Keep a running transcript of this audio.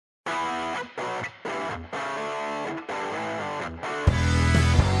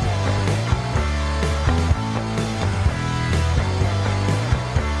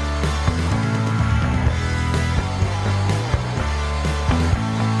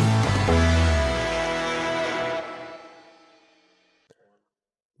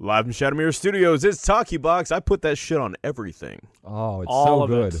Live from Chattanooga Studios, it's TalkyBox. I put that shit on everything. Oh, it's All so of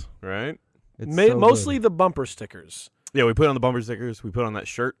good. it. Right? It's so Mostly good. the bumper stickers. Yeah, we put on the bumper stickers. We put on that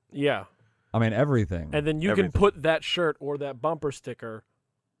shirt. Yeah. I mean, everything. And then you Everything. can put that shirt or that bumper sticker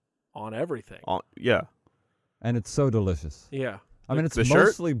on everything. Yeah. And it's so delicious. Yeah. I mean, it's the shirt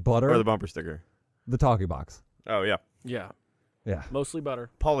mostly butter. Or the bumper sticker. The TalkyBox. Oh, yeah. Yeah. Yeah. Mostly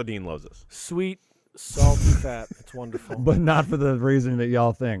butter. Paula Dean loves us. Sweet, salty fat. It's wonderful. But not for the reason that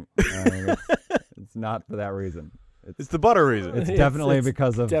y'all think. It's not for that reason. It's the butter reason. It's definitely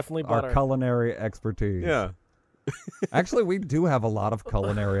because of definitely our butter. culinary expertise. Yeah. Actually, we do have a lot of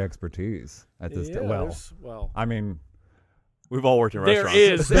culinary expertise at this. Well, I mean, We've all worked in there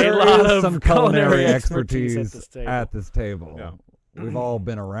restaurants. is there a lot is of some culinary expertise expertise at this table. Yeah. We've all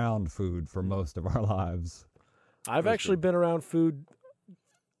been around food for most of our lives. I've actually been around food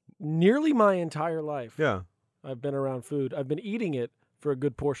nearly my entire life. Yeah. I've been around food. I've been eating it for a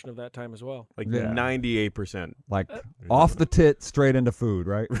good portion of that time as well. Like Yeah. 98%. Like off the tit, straight into food,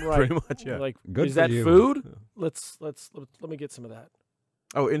 right? Right. Pretty much, yeah. Like, Good is for that you. food? Let me get some of that.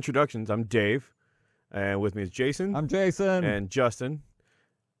 Oh, introductions. I'm Dave. And with me is Jason. I'm Jason. And Justin.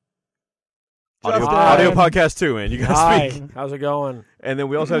 Justin. Audio podcast too, man. You guys Hi. speak. How's it going? And then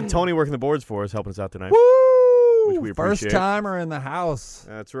we also have Tony working the boards for us, helping us out tonight. Woo! Which we appreciate. First timer in the house.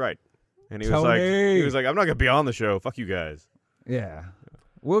 That's right. And he Tony. was like, I'm not gonna be on the show. Fuck you guys. Yeah.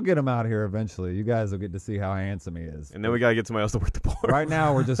 We'll get him out here eventually. You guys will get to see how handsome he is. And then we gotta get somebody else to work the board. Right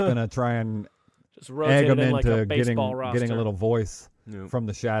now, we're just going to try and Just rotate egg it them in like into a baseball roster. getting a little voice Yeah. from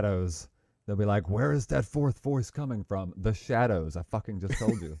the shadows. They'll be like, where is that fourth voice coming from? The shadows. I fucking just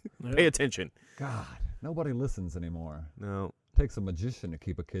told you. Pay attention. God, nobody listens anymore. No. Takes a magician to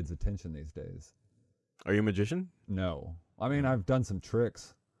keep a kid's attention these days. Are you a magician? No. I mean, I've done some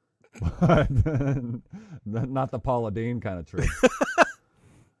tricks, but not the Paula Dean kind of tricks.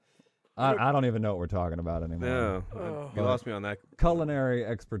 I don't even know what we're talking about anymore. No. Oh. You lost me on that. Culinary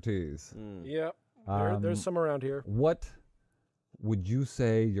expertise. Yep. Um, There's some around here. What would you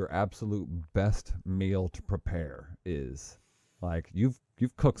say your absolute best meal to prepare is? Like you've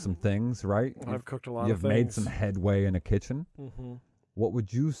cooked some things, right? I've cooked a lot of You've things. made some headway in a kitchen. Mm-hmm. What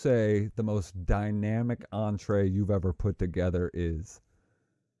would you say the most dynamic entree you've ever put together is?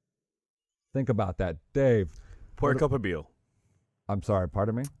 Think about that, Dave. Puerco pibil. I'm sorry,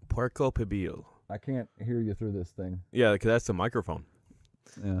 pardon me? Puerco pibil. I can't hear you through this thing. Yeah, because that's the microphone.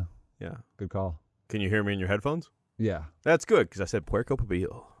 Yeah, Yeah. good call. Can you hear me in your headphones? Yeah. That's good because I said puerco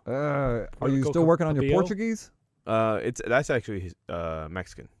pibil. Are you still working on your Pibil? Portuguese? That's actually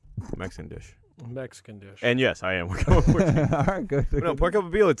Mexican dish. Mexican dish. And yes, I am working on Portuguese. All right, good. But no, puerco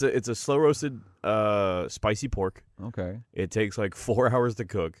pibil. It's a slow roasted spicy pork. Okay. It takes like 4 hours to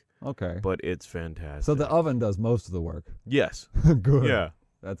cook, Okay. but it's fantastic. So the oven does most of the work. yes, Good. yeah,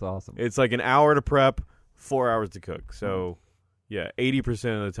 That's awesome. it's like an hour to prep, 4 hours to cook. So yeah,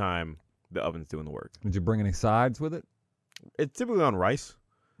 80% of the time the oven's doing the work. Did you bring any sides with it? It's typically on rice.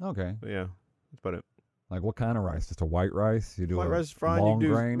 Okay. But yeah, that's about it. Like what kind of rice? Just a white rice? You do White a rice is fine. You long can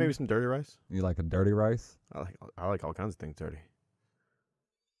do grain? maybe some dirty rice. You like a dirty rice? I like all kinds of things dirty.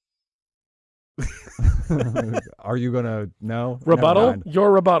 Are you gonna no rebuttal? Never mind.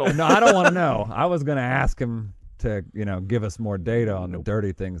 Your rebuttal. No, I don't want to know. I was gonna ask him to give us more data on Nope. the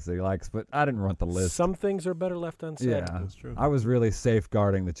dirty things that he likes, but I didn't want the list. Some things are better left unsaid. Yeah, That's true. I was really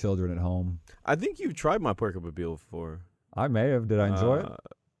safeguarding the children at home. I think you've tried my puerco pibil before. I may have. Did I enjoy it?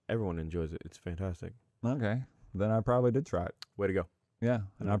 Everyone enjoys it. It's fantastic. Okay, then I probably did try it. Way to go. Yeah,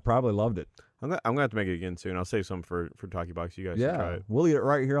 and I probably loved it. I'm gonna have to make it again soon. I'll save some for TalkyBox. You guys should try Yeah, it. we'll eat it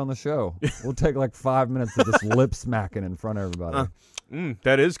right here on the show. We'll take like 5 minutes of just lip smacking in front of everybody.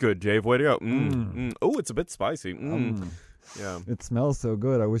 That is good, Dave. Way to go. Mm. Oh, it's a bit spicy. Yeah. It smells so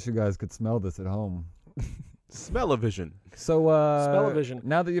good. I wish you guys could smell this at home. Smell-o-vision. So, Smell-o-vision.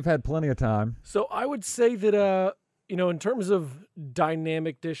 now that you've had plenty of time, So I would say that, in terms of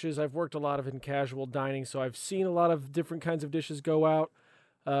dynamic dishes, I've worked a lot of in casual dining, so I've seen a lot of different kinds of dishes go out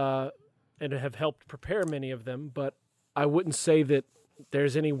and have helped prepare many of them, but I wouldn't say that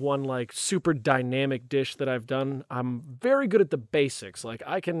there's any one like super dynamic dish that I've done. I'm very good at the basics. Like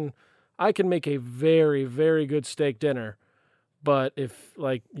I can make a very, very good steak dinner, but if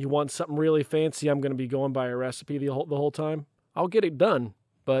like you want something really fancy, I'm going to be going by a recipe the whole time. I'll get it done,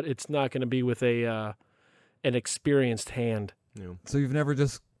 but it's not going to be with an experienced hand. Yeah. so you've never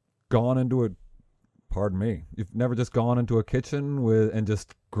just gone into it. Pardon me. You've never just gone into a kitchen and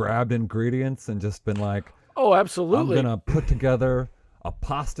just grabbed ingredients and just been like, Oh, absolutely. I'm gonna put together a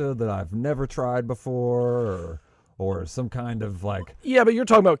pasta that I've never tried before, or some kind of like. Yeah, but you're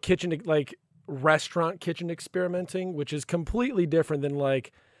talking about restaurant kitchen experimenting, which is completely different than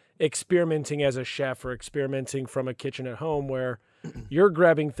like experimenting as a chef or experimenting from a kitchen at home where you're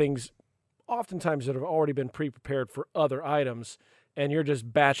grabbing things oftentimes that have already been pre-prepared for other items and you're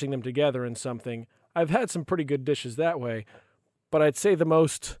just batching them together in something. I've had some pretty good dishes that way, but I'd say the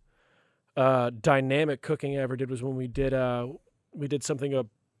most dynamic cooking I ever did was when we did something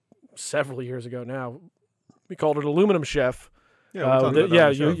several years ago now. We called it Aluminum Chef. Yeah,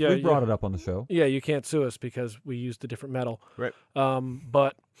 We brought it up on the show. Yeah, you can't sue us because we used a different metal. Right.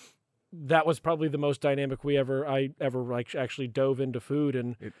 But that was probably the most dynamic I ever like actually dove into food,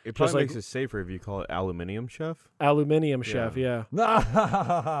 and it probably makes it safer if you call it Aluminium Chef. Aluminium Chef, yeah.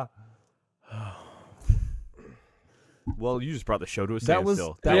 Well, you just brought the show to a That was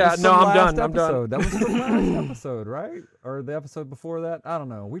standstill. I'm done. I'm done. That was from last episode, right? Or the episode before that? I don't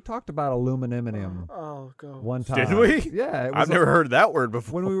know. We talked about aluminum Oh, God. one time. Did we? Yeah. It was I've never heard that word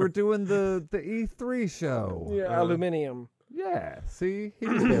before. when we were doing the E3 show. Yeah, aluminium. Yeah. See, he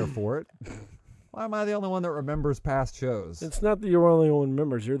was there for it. Why am I the only one that remembers past shows? It's not that you're the only one who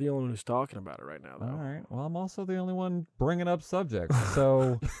remembers. You're the only one who's talking about it right now, though. All right. Well, I'm also the only one bringing up subjects.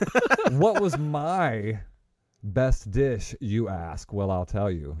 So, what was my best dish, you ask? Well, I'll tell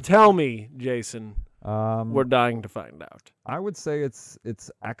you. Tell me, Jason. We're dying to find out. I would say it's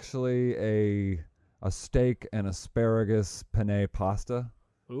actually a steak and asparagus penne pasta.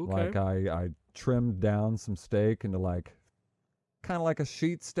 Okay. Like I trimmed down some steak into kind of like a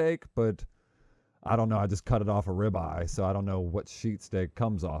sheet steak, but I don't know. I just cut it off a ribeye, so I don't know what sheet steak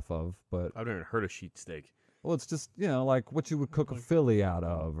comes off of. But I've never heard of sheet steak. well, it's just like what you would cook a Philly out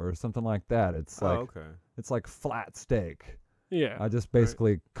of or something like that. It's like okay. it's like flat steak. Yeah. I just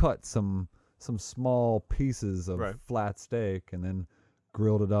basically cut some small pieces of Right. flat steak and then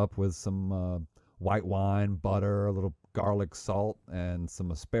grilled it up with some white wine, butter, a little garlic salt, and some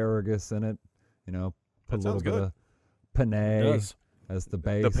asparagus in it. Put That a little sounds bit good. of penne It does. as the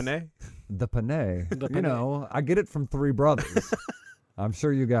base. The penne? The penne. The penne. I get it from Three Brothers. I'm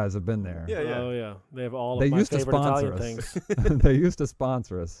sure you guys have been there. Yeah. Oh, yeah. They have all They of my used to favorite sponsor Italian us. things. They used to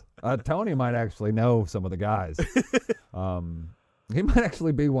sponsor us. Tony might actually know some of the guys. He might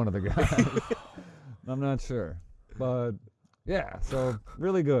actually be one of the guys. I'm not sure. But, yeah, so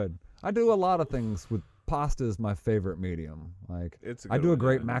really good. I do a lot of things with pasta is my favorite medium. Like, It's I do a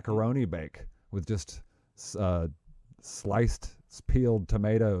great macaroni bake with just sliced, peeled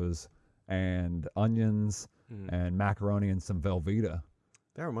tomatoes and onions and macaroni and some Velveeta.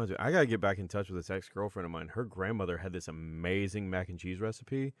 That reminds me, I gotta get back in touch with this ex-girlfriend of mine. Her grandmother had this amazing mac and cheese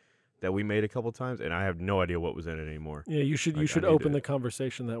recipe that we made a couple times, and I have no idea what was in it anymore. Yeah, you should I need open to- the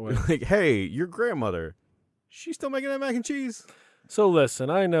conversation that way. Like, hey, your grandmother, she's still making that mac and cheese? So listen,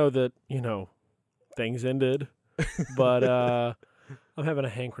 I know that, things ended, but I'm having a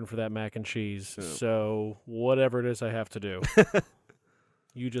hankering for that mac and cheese. Yeah. So whatever it is I have to do,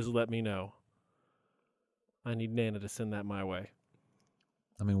 you just let me know. I need Nana to send that my way.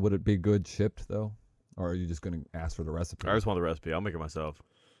 I mean, would it be good shipped, though? Or are you just going to ask for the recipe? I just want the recipe. I'll make it myself.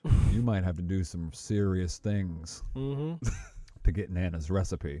 You might have to do some serious things Mm-hmm. to get Nana's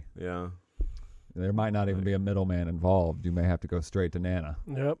recipe. Yeah. There might not even be a middleman involved. You may have to go straight to Nana.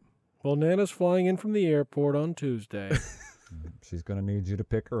 Yep. Well, Nana's flying in from the airport on Tuesday. She's going to need you to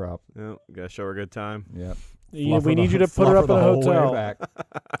pick her up. Yeah, gotta show her a good time. Yep. Yeah, Fluff we her need the- you to put her fluff up in a the whole way hotel. back.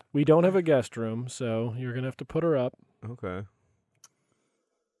 We don't have a guest room, so you're going to have to put her up. Okay.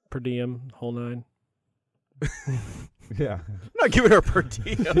 Per diem, whole nine. Yeah. I'm not giving her per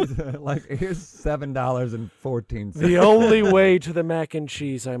diem. Like, here's $7.14. The only way to the mac and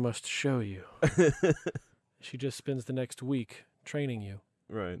cheese I must show you. She just spends the next week training you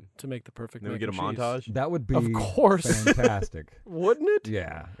Right. to make the perfect Then we mac get a and cheese. montage. That would be Of course. fantastic. Wouldn't it?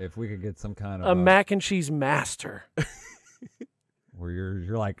 Yeah, if we could get some kind of A mac and cheese master. where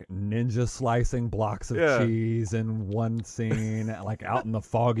you're like ninja slicing blocks of Yeah. cheese in one scene, like out in the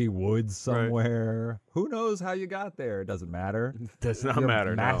foggy woods somewhere. Who knows how you got there? It doesn't matter. Does not You're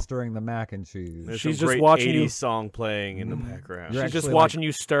matter. No. mastering the mac and cheese. There's She's some just great watching 80s you- song playing in the background. You're She's just actually, watching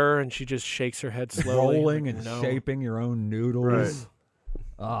you stir, and she just shakes her head slowly. rolling and No. shaping your own noodles.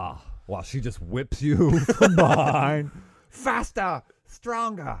 Right. While she just whips you from behind. Faster,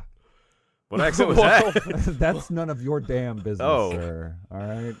 stronger. What accent was that? That's none of your damn business, Oh. sir. All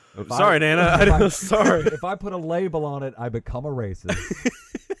right. I'm sorry, Nana. I if didn't, I- sorry. If I put a label on it, I become a racist.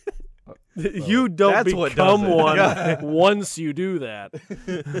 You don't That's what does become it. one once you do that.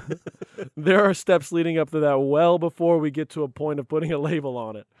 There are steps leading up to that well before we get to a point of putting a label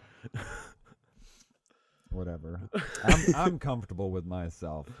on it. Whatever. I'm comfortable with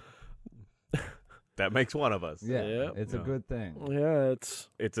myself. That makes one of us. Yeah, Yep. it's Yeah. a good thing. Yeah, it's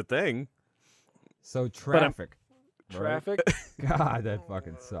It's a thing. So traffic. Traffic. God, that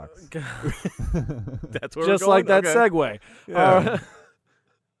fucking sucks. That's where Just we're like going? that Okay. Segue. Yeah.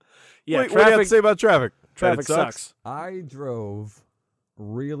 Yeah, Wait, what do you have to traffic. say about traffic? That Traffic it sucks? sucks. I drove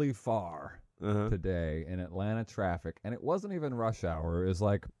really far Uh-huh. today in Atlanta traffic, and it wasn't even rush hour. It was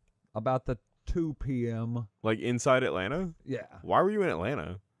like about the 2 p.m. Like inside Atlanta? Yeah. Why were you in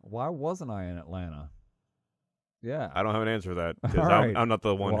Atlanta? Why wasn't I in Atlanta? Yeah. I don't have an answer for that because All right. I'm not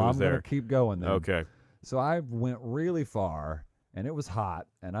the one well, who was I'm there. gonna keep going then. Okay. So I went really far, and it was hot,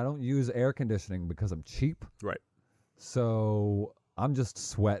 and I don't use air conditioning because I'm cheap. Right. So I'm just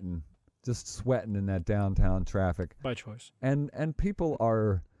sweating in that downtown traffic. By choice. And people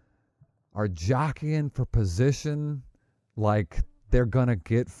are jockeying for position like they're gonna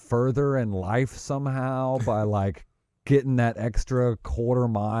get further in life somehow by like getting that extra quarter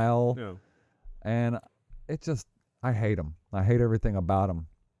mile. Yeah. And it just, I hate them. I hate everything about them.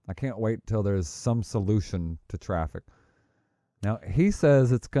 I can't wait till there's some solution to traffic. Now, he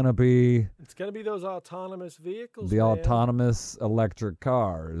says it's going to be It's gonna be those autonomous vehicles. the man. autonomous electric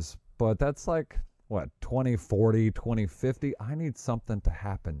cars, but that's like, what, 2040, 2050? I need something to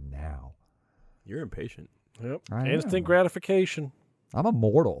happen now. You're impatient. Yep. I Instant am. gratification. I'm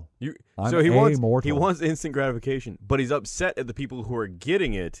immortal. I'm So he wants amortal. instant gratification, but he's upset at the people who are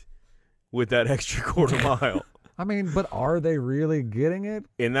getting it with that extra quarter mile. I mean, but are they really getting it?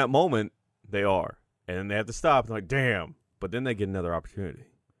 In that moment, they are. And then they have to stop and like, damn. But then they get another opportunity.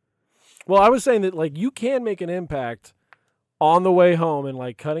 Well, I was saying that like you can make an impact on the way home and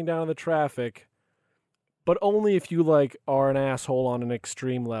like cutting down on the traffic, but only if you like are an asshole on an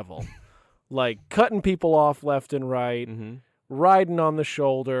extreme level. Like cutting people off left and right, Mm-hmm. riding on the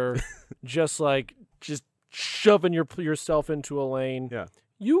shoulder, just shoving yourself into a lane. Yeah.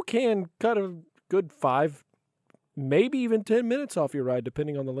 You can cut a good 5, maybe even 10 minutes off your ride,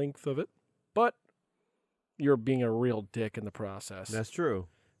 depending on the length of it. But you're being a real dick in the process. That's true.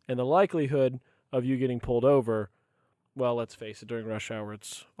 And the likelihood of you getting pulled over, well, let's face it, during rush hour,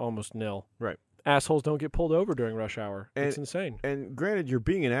 it's almost nil. Right. Assholes don't get pulled over during rush hour. It's insane. And granted, you're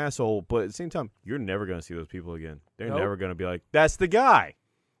being an asshole, but at the same time, you're never going to see those people again. They're Nope. never going to be like, that's the guy.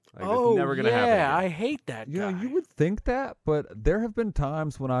 Like, that's never going to happen again. I hate that You guy. know, you would think that, but there have been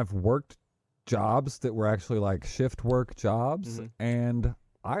times when I've worked jobs that were actually like shift work jobs, Mhm. and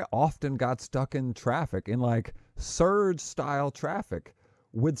I often got stuck in traffic, in like surge style traffic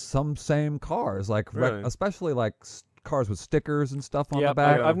with some same cars, like Really? especially like cars with stickers and stuff on the Yep,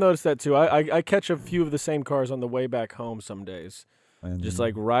 back. I've noticed that too. I catch a few of the same cars on the way back home some days. And Just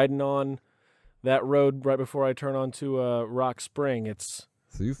like riding on that road right before I turn onto Rock Spring. It's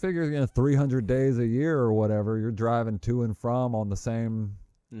so you figure 300 days a year or whatever, you're driving to and from on the same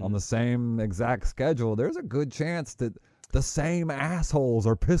on the same exact schedule. There's a good chance that the same assholes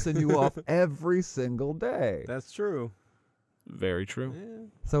are pissing you off every single day. That's true. very true. Yeah.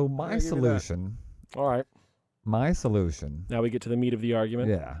 So I'll my give you that. solution, All right. Now we get to the meat of the argument.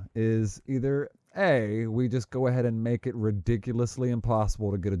 yeah, is either A, we just go ahead and make it ridiculously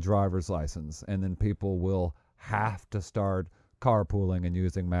impossible to get a driver's license, and then people will have to start carpooling and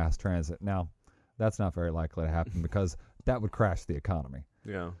using mass transit. Now, that's not very likely to happen because that would crash the economy.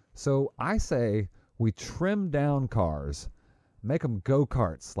 Yeah. So I say we trim down cars, make them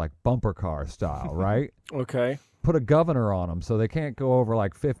go-karts like bumper car style, right? Okay. Put a governor on them so they can't go over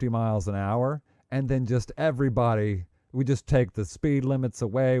like 50 miles an hour, and then just everybody, we just take the speed limits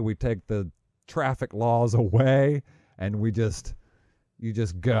away, we take the traffic laws away, and you just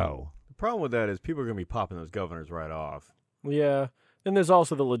go. The problem with that is people are going to be popping those governors right off. Yeah. Then there's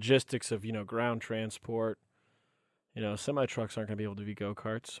also the logistics of, ground transport. Semi-trucks aren't going to be able to be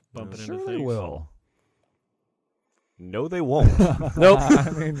go-karts bumping into Sure things. they will. No, they won't. Nope. I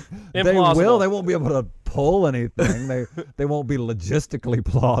mean, they Implausible. will. They won't be able to pull anything. They won't be logistically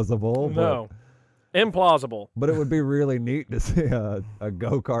plausible. No. Implausible. But it would be really neat to see a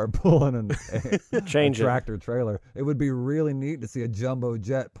go-kart pulling a Change it. tractor trailer. It would be really neat to see a jumbo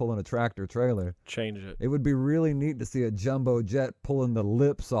jet pulling a tractor trailer. Change it. It would be really neat to see a jumbo jet pulling the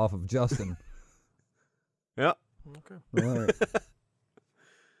lips off of Justin. Yeah. Okay. All right.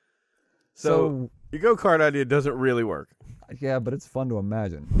 So your go-kart idea doesn't really work. Yeah, but it's fun to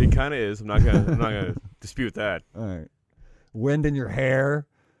imagine. It kind of is. I'm not gonna dispute that. All right. Wind in your hair.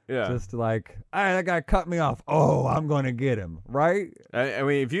 Yeah. Just like, hey, that guy cut me off. Oh, I'm going to get him, right? I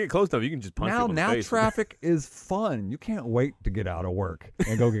mean, if you get close enough, you can just punch people in the Now face. traffic is fun. You can't wait to get out of work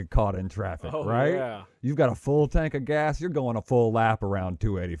and go get caught in traffic, Oh, right? yeah. You've got a full tank of gas. You're going a full lap around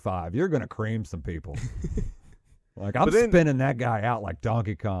 285. You're going to cream some people. Like, I'm But then- spinning that guy out like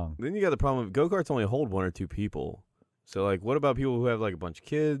Donkey Kong. Then you got the problem of go-karts only hold 1 or 2 people. So, like, what about people who have, like, a bunch of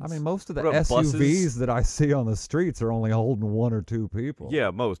kids? I mean, most of the What about SUVs buses? that I see on the streets are only holding 1 or 2 people. Yeah,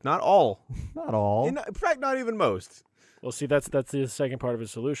 most. Not all. Not all. In fact, not even most. Well, see, that's the second part of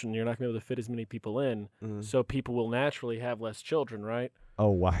his solution. You're not going to be able to fit as many people in, Mm. so people will naturally have less children, right?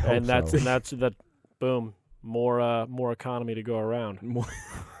 Oh, I hope And that's so. that. Boom, more economy to go around.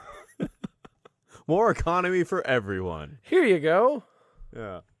 More economy for everyone. Here you go.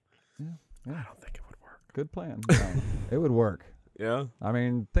 Yeah. Yeah. I don't think it would work. Good plan. No, it would work. Yeah. I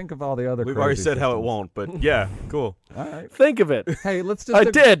mean, think of all the other We've crazy already said how it systems. won't, but yeah, cool. All right. Think of it. Hey, let's just I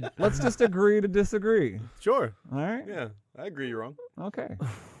did. Let's just agree to disagree. Sure. All right? Yeah, I agree you're wrong. Okay.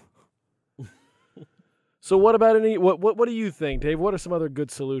 So what about what do you think, Dave? What are some other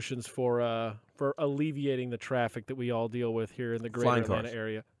good solutions for alleviating the traffic that we all deal with here in the greater Flying Atlanta cars.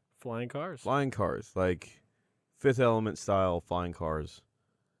 area? Flying cars. Flying cars, like Fifth Element style flying cars.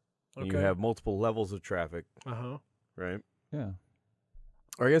 And you have multiple levels of traffic, Uh-huh. right? Yeah.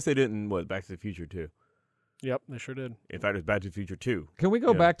 Or I guess they did in, Back to the Future, too. Yep, they sure did. In fact, it was Back to the Future 2. Can we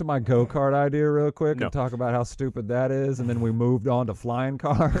go Yeah. back to my go-kart idea real quick No. and talk about how stupid that is, and then we moved on to flying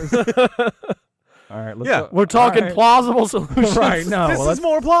cars? All right. Let's Yeah. go. We're talking All right. plausible solutions. Right. No. This well, is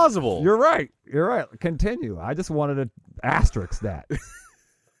more plausible. You're right. You're right. Continue. I just wanted to asterisk that.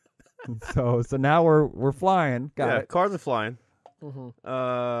 so now we're flying. Got yeah, it. cars are flying.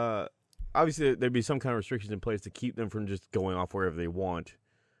 Mhm. Obviously, there'd be some kind of restrictions in place to keep them from just going off wherever they want.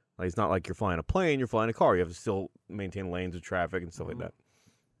 Like, it's not like you're flying a plane, you're flying a car. You have to still maintain lanes of traffic and stuff like that.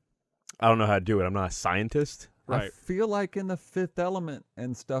 I don't know how to do it. I'm not a scientist. I Right. feel like in the Fifth Element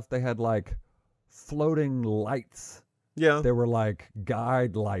and stuff, they had like floating lights. Yeah. There were like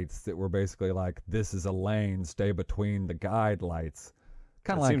guide lights that were basically like, this is a lane, stay between the guide lights.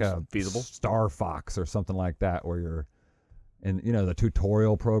 Kind of That like seems a feasible. StarFox or something like that, where you're in, the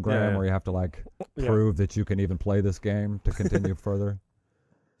tutorial program Yeah. where you have to like Yeah. prove that you can even play this game to continue further.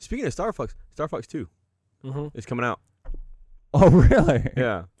 Speaking of StarFox, StarFox 2 Mhm. is coming out. Oh, really?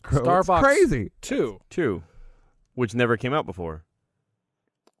 Yeah. It's Starbucks crazy. 2. 2, which never came out before.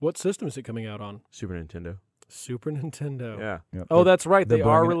 What system is it coming out on? Super Nintendo. Super Nintendo. Yeah. Yep. Oh, that's right. they're They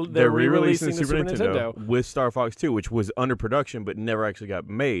are bringing it- they're re-releasing the Super Nintendo. with Star Fox 2, which was under production but never actually got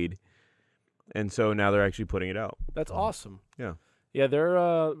made. And so now they're actually putting it out. That's awesome. Yeah. Yeah, they're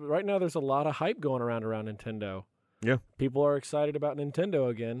right now there's a lot of hype going around Nintendo. Yeah. People are excited about Nintendo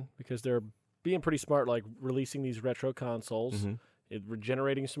again because they're being pretty smart, like releasing these retro consoles,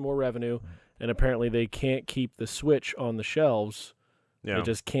 generating some more revenue, and apparently they can't keep the Switch on the shelves. Yeah. They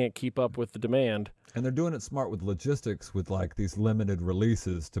just can't keep up with the demand. And they're doing it smart with logistics, with like these limited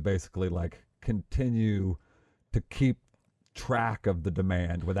releases to basically like continue to keep track of the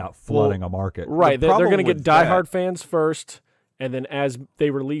demand without flooding a market. Right. They're problem going to get with diehard that- fans first, and then as they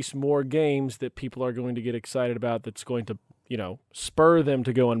release more games that people are going to get excited about, that's going to, spur them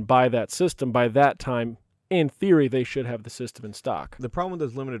to go and buy that system. By that time, in theory, they should have the system in stock. The problem with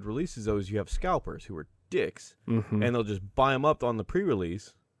those limited releases, though, is you have scalpers who are dicks, Mm-hmm. and they'll just buy them up on the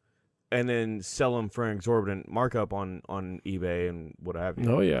pre-release and then sell them for an exorbitant markup on eBay and what have you.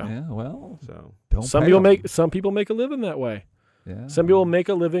 Oh yeah. Yeah, well, So don't Some pay people them. some people make a living that way. Yeah. Some people make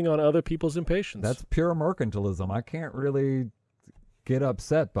a living on other people's impatience. That's pure mercantilism. I can't really get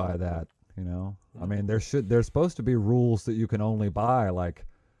upset by that, I mean, there's supposed to be rules that you can only buy like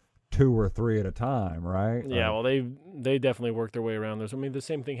 2 or 3 at a time, right? yeah. Well, they definitely work their way around those. I mean, the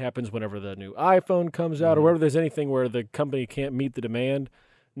same thing happens whenever the new iPhone comes out, or whenever there's anything where the company can't meet the demand.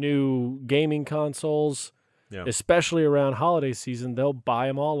 New gaming consoles, yeah. especially around holiday season, they'll buy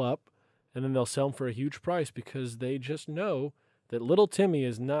them all up, and then they'll sell them for a huge price because they just know that little Timmy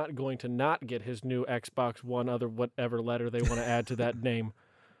is not going to not get his new Xbox One, other whatever letter they want to add to that name.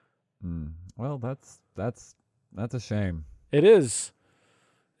 Well, that's a shame. It is,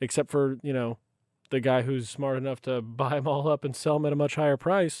 except for the guy who's smart enough to buy them all up and sell them at a much higher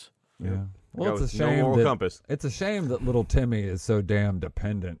price. Yeah. Go Well, it's a with no shame moral that compass. it's a shame that little Timmy is so damn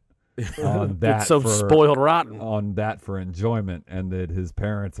dependent on that It's so for spoiled rotten. on that for enjoyment, and that his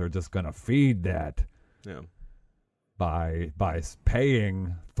parents are just going to feed that Yeah. by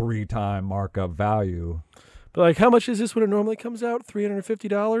paying 3-time markup value. But like, how much is this when it normally comes out?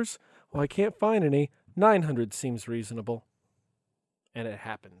 $350? Well, I can't find any. $900 seems reasonable, and it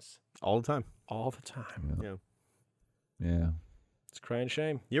happens All the time. all the time. Yeah. Yeah. It's crying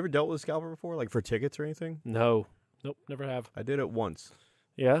shame. You ever dealt with a scalper before, like for tickets or anything? No, nope, never have. I did it once.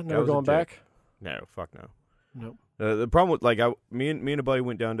 Yeah, never was a going joke. back. No, fuck no. Nope. The problem with me and a buddy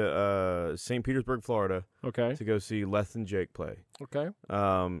went down to St. Petersburg, Florida, Okay. to go see Leth and Jake play. Okay.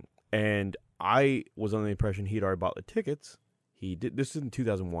 And I was under the impression he'd already bought the tickets. He did. This is in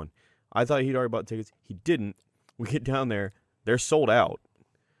 2001. I thought he'd already bought tickets. He didn't. We get down there, they're sold out.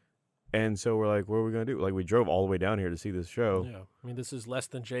 And so we're like, what are we going to do? Like, we drove all the way down here to see this show. Yeah. I mean, this is Less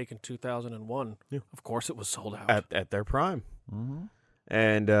Than Jake in 2001. Yeah. Of course it was sold out. At their prime. Mm-hmm.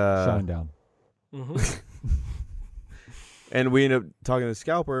 And Shine down. Mm-hmm. and we ended up talking to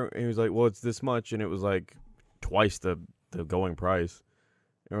Scalper, and he was like, well, it's this much. And it was like twice the going price.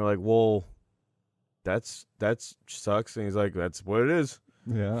 And we're like, well, that sucks. And he's like, that's what it is.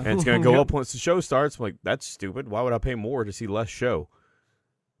 Yeah. And it's going to go up once the show starts. I'm like, that's stupid. Why would I pay more to see less show?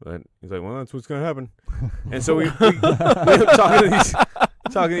 But he's like, well, that's what's going to happen. And so we ended up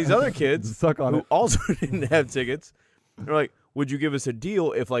talking to these other kids who also didn't have tickets. They're like, would you give us a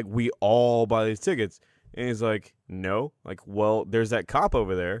deal if, like, we all buy these tickets? And he's like, no. Like, well, there's that cop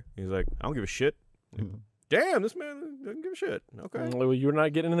over there. He's like, I don't give a shit. Like, damn, this man doesn't give a shit. Okay. Well, you're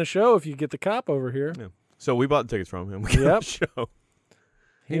not getting in the show if you get the cop over here. Yeah. So we bought the tickets from him. We got the show.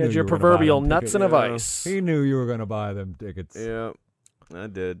 He had your proverbial nuts and a vice. He knew you were going to buy them tickets. Yeah. I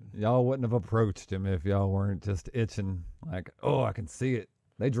did. Y'all wouldn't have approached him if y'all weren't just itching like, oh, I can see it.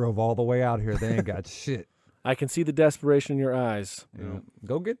 They drove all the way out here. They ain't got shit. I can see the desperation in your eyes. Yeah.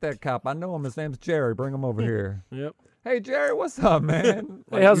 Go get that cop. I know him. His name's Jerry. Bring him over here. Yep. Hey, Jerry, what's up, man?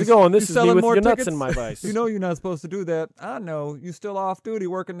 Hey, how's it going? This is me with your nuts and my vice. You know you're not supposed to do that. I know. You still off duty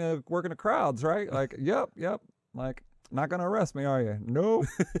working the crowds, right? Like, yep. Like, not going to arrest me, are you? Nope.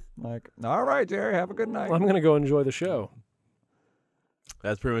 Like, all right, Jerry, have a good night. Well, I'm going to go enjoy the show.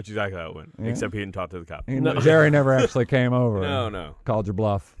 That's pretty much exactly how it went. Yeah. Except he didn't talk to the cop. No. Jerry never actually came over. No. Called your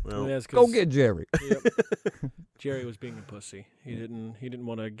bluff. Well, go get Jerry. Yep. Jerry was being a pussy. He didn't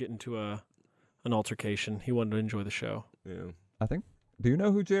want to get into an altercation. He wanted to enjoy the show. Yeah. I think. Do you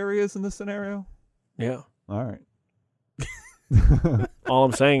know who Jerry is in this scenario? Yeah. All right. All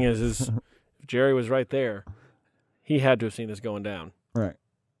I'm saying is if Jerry was right there, he had to have seen this going down. Right.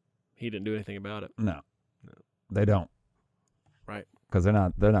 He didn't do anything about it. No. They don't. Right. Because they're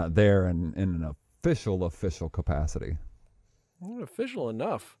not there in an official capacity. Not official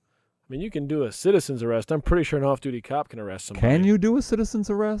enough. I mean, you can do a citizen's arrest. I'm pretty sure an off-duty cop can arrest somebody. Can you do a citizen's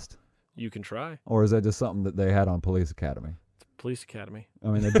arrest? You can try. Or is that just something that they had on Police Academy? Police Academy. I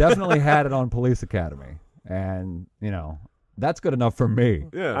mean, they definitely had it on Police Academy. And, that's good enough for me.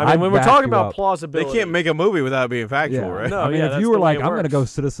 Yeah. I mean, when we're talking about plausibility. They can't make a movie without being factual, right? No, I mean, if that's you were the way like, it I'm going to go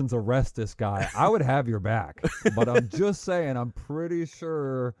works. citizens arrest this guy, I would have your back. But I'm just saying, I'm pretty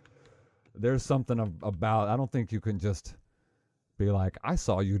sure there's something about, I don't think you can just be like, I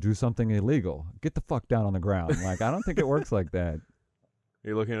saw you do something illegal. Get the fuck down on the ground. Like, I don't think it works like that.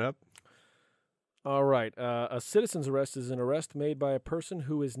 You looking it up? All right. A citizen's arrest is an arrest made by a person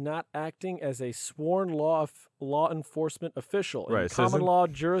who is not acting as a sworn law enforcement official. In common law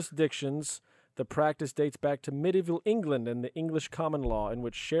jurisdictions, the practice dates back to medieval England and the English common law, in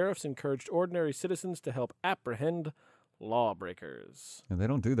which sheriffs encouraged ordinary citizens to help apprehend lawbreakers. And they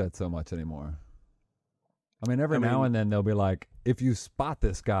don't do that so much anymore. I mean, every now and then they'll be like, if you spot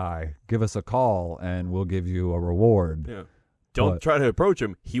this guy, give us a call and we'll give you a reward. Yeah. Don't try to approach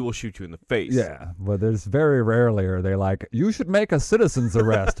him. He will shoot you in the face. Yeah, but there's very rarely are they like, you should make a citizen's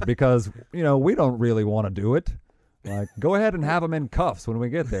arrest because, we don't really want to do it. Like, go ahead and have him in cuffs when we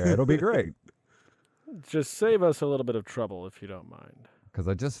get there. It'll be great. Just save us a little bit of trouble if you don't mind. Because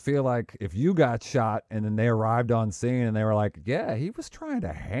I just feel like if you got shot and then they arrived on scene and they were like, yeah, he was trying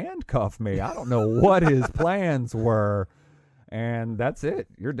to handcuff me. I don't know what his plans were. And that's it.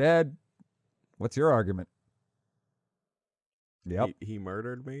 You're dead. What's your argument? Yep. He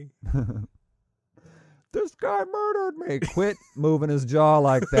murdered me? This guy murdered me. Quit moving his jaw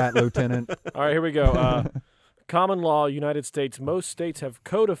like that, Lieutenant. All right, here we go. Common law, United States. Most states have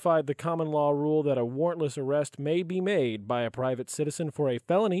codified the common law rule that a warrantless arrest may be made by a private citizen for a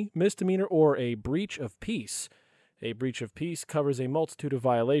felony, misdemeanor, or a breach of peace. A breach of peace covers a multitude of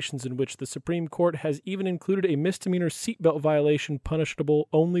violations in which the Supreme Court has even included a misdemeanor seatbelt violation punishable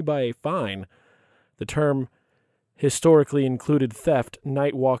only by a fine. The term historically included theft,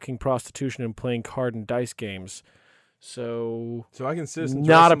 night walking, prostitution, and playing card and dice games. So I can citizen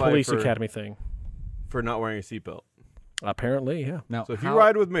not a police academy thing. For not wearing a seatbelt. Apparently, yeah. Now, so if you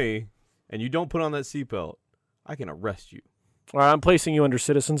ride with me and you don't put on that seatbelt, I can arrest you. All right, I'm placing you under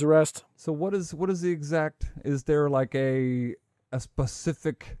citizen's arrest. So what is the exact? Is there like a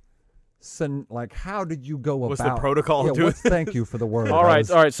specific? Like, how did you go what's about? What's the protocol to it? Thank you for the word. All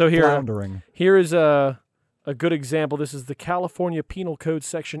right. So here is a good example. This is the California Penal Code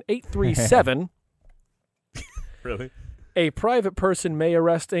Section 837. Really? A private person may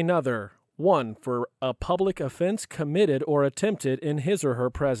arrest another. 1, for a public offense committed or attempted in his or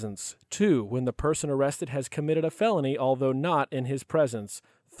her presence. 2, when the person arrested has committed a felony, although not in his presence.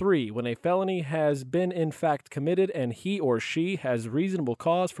 3, when a felony has been in fact committed and he or she has reasonable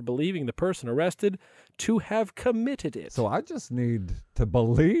cause for believing the person arrested to have committed it. So I just need to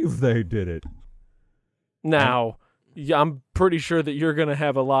believe they did it. Now, I'm pretty sure that you're going to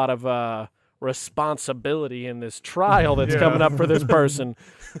have a lot of responsibility in this trial that's coming up for this person.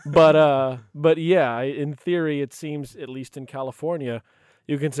 But yeah, in theory, it seems, at least in California,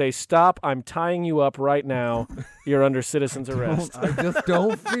 you can say, "Stop, I'm tying you up right now. You're under citizen's arrest." I just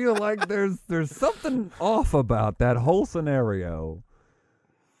don't feel like there's something off about that whole scenario.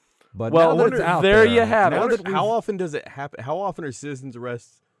 But Well, now that it's out there you have Now it. how often does it happen? How often are citizens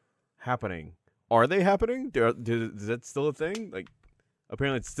arrests happening? Are they happening? Is that still a thing? Like,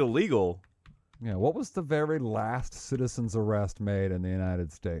 apparently it's still legal. Yeah, what was the very last citizen's arrest made in the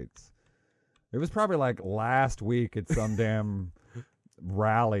United States? It was probably like last week at some damn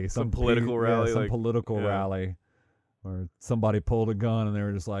rally, Some political rally, some like, political yeah. rally, where somebody pulled a gun and they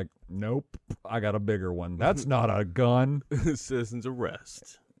were just like, "Nope, I got a bigger one. That's not a gun." Citizens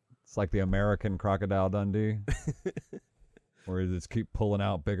arrest. It's like the American Crocodile Dundee, where you just keep pulling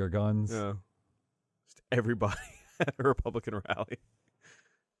out bigger guns. Yeah. Just everybody at a Republican rally.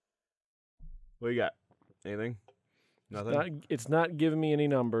 What you got? Anything? Nothing? It's not giving me any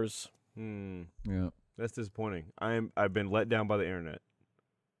numbers. Yeah. That's disappointing. I've been let down by the internet.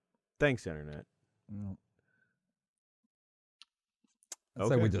 Thanks, internet. Yeah. I'd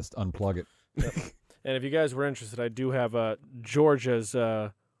say we just unplug it. And if you guys were interested, I do have Georgia's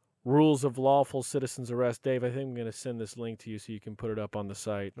rules of lawful citizen's arrest. Dave, I think I'm going to send this link to you so you can put it up on the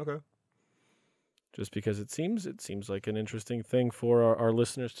site. Okay. Just because it seems like an interesting thing for our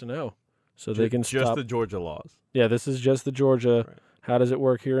listeners to know, so they can just stop. the Georgia laws. Yeah, this is just the Georgia. Right. How does it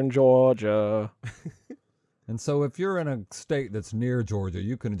work here in Georgia? And so if you're in a state that's near Georgia,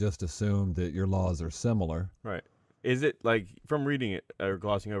 you can just assume that your laws are similar. Right. Is it, like, from reading it or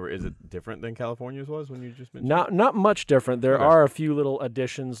glossing over, is it different than California's was when you just mentioned it? Not much different. There Okay. are a few little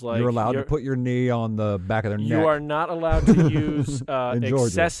additions, like You're allowed to put your knee on the back of their neck. you are not allowed to use In Georgia.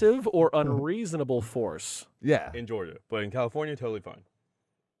 excessive or unreasonable force. Yeah. In Georgia. But in California, totally fine.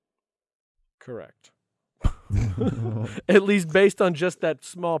 Correct. At least based on just that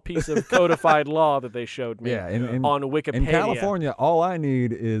small piece of codified law that they showed me Yeah. on Wikipedia. In California, all I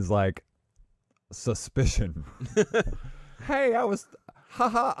need is like suspicion. Hey,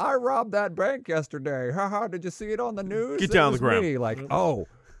 I robbed that bank yesterday. Haha, did you see it on the news? Get It down on was the ground. me. Like, oh,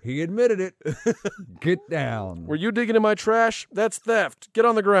 he admitted it. Get down. Were you digging in my trash? That's theft. Get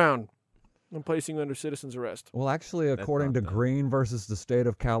on the ground. I'm placing you under citizen's arrest. Well, actually, according not to that. Green versus the state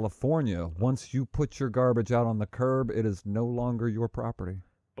of California, once you put your garbage out on the curb, it is no longer your property.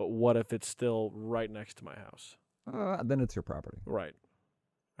 But what if it's still right next to my house? Then it's your property. Right.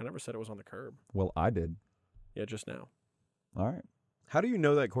 I never said it was on the curb. Well, I did. Yeah, just now. All right. How do you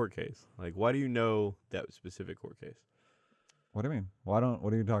know that court case? Like, why do you know that specific court case? What do you mean? What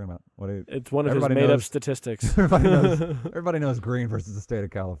are you talking about? It's one of his Everybody made-up knows- statistics. Everybody knows Green versus the state of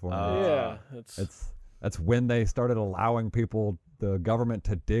California. Yeah. That's when they started allowing the government,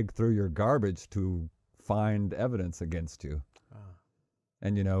 to dig through your garbage to find evidence against you.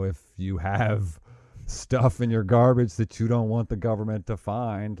 And, if you have stuff in your garbage that you don't want the government to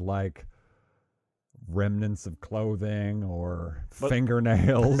find, like remnants of clothing or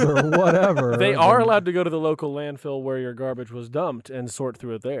fingernails or whatever. They are allowed to go to the local landfill where your garbage was dumped and sort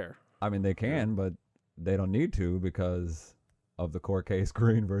through it there. I mean, they can, but they don't need to because of the court case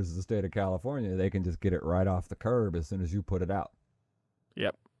Green versus the state of California. They can just get it right off the curb as soon as you put it out.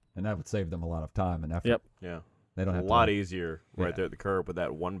 Yep. And that would save them a lot of time and effort. Yep. Yeah. They don't A have lot to, easier right there at the curb with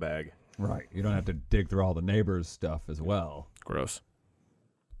that one bag. Right. You don't have to dig through all the neighbors' stuff as well. Gross.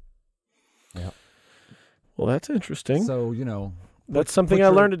 Yep. Well, that's interesting. So, that's something put I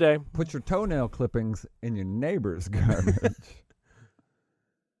your- learned today. put your toenail clippings in your neighbor's garbage.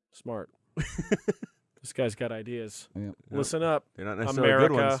 Smart. This guy's got ideas. Yep. Listen up. They're not necessarily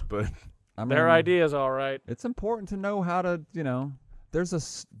good America. ones, but I Their mean, ideas, all right. It's important to know how to, there's a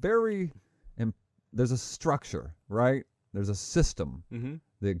there's a structure, right? There's a system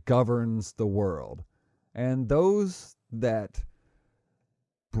that governs the world. And those that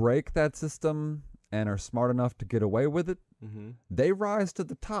break that system and are smart enough to get away with it, they rise to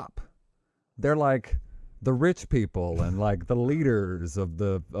the top. They're like the rich people and like the leaders of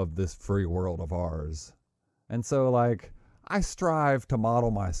this free world of ours. And so like I strive to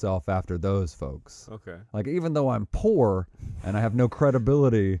model myself after those folks. okay. Like, even though I'm poor and I have no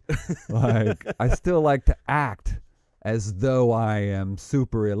credibility, like, I still like to act as though I am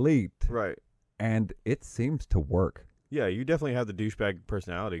super elite. Right. And it seems to work. Yeah, you definitely have the douchebag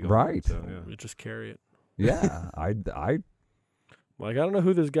personality going. Right. So, yeah. We just carry it. Yeah, I Like, I don't know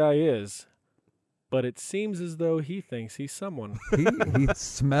who this guy is, but it seems as though he thinks he's someone. He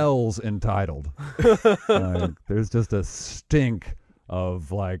smells entitled. Like, there's just a stink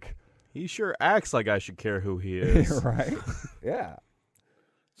of like. He sure acts like I should care who he is. Right? Yeah.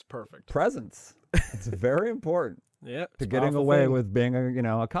 It's perfect. Presence. It's very important Yeah. to getting away with being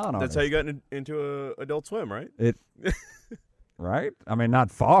a con artist. That's how you got into Adult Swim, right? Right? I mean, not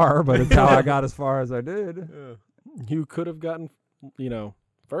far, but it's how I got as far as I did. Yeah. You could have gotten,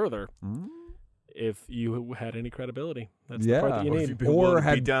 further Mm. if you had any credibility. That's Yeah. the part that you Or if need. you'd been Or willing to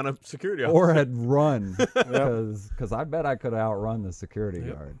had- beat down a security officer. Or had run, because I bet I could have outrun the security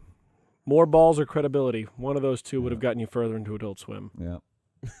Yep. guard. More balls or credibility. One of those two would have gotten you further into Adult Swim. Yeah.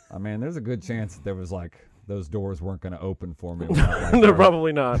 I mean, there's a good chance that there was like those doors weren't going to open for me. without, like, They're our-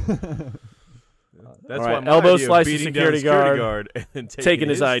 probably not. That's All why right, my elbow idea of slice the beating down security guard, and then Taking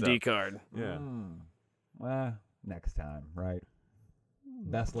his ID stuff. card. Yeah. Well, next time, right?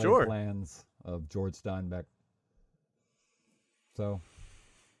 Best laid Sure. plans of George Steinbeck. So,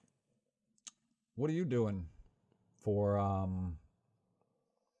 what are you doing for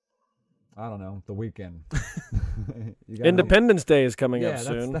I don't know, the weekend? You got Independence Day is coming any- up yeah,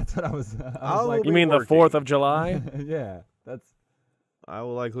 soon. that's what I was. I I'll was like, You mean the working. 4th of July? yeah, that's. I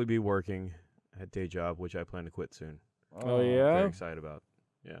will likely be working at day job, which I plan to quit soon. Oh, yeah? Very excited about.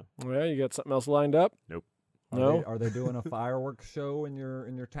 Yeah. Yeah, you got something else lined up? Nope. No? Are they doing a fireworks show in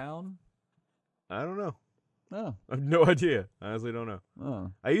your town? I don't know. No. I have no idea. I honestly don't know.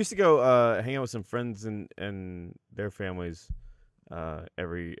 Oh. I used to go hang out with some friends and their families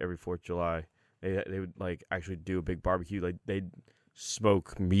every 4th of July. They would like actually do a big barbecue. Like they'd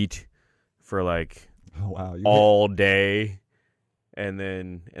smoke meat for like Oh wow. all day, and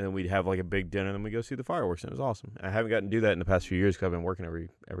then we'd have like a big dinner, and then we go see the fireworks, and it was awesome. I haven't gotten to do that in the past few years because I've been working every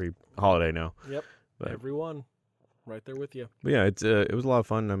holiday now. Yep. But, Everyone. Right there with you. but yeah, it was a lot of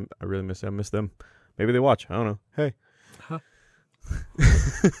fun. I really miss it. I miss them. Maybe they watch. I don't know. Hey. Huh.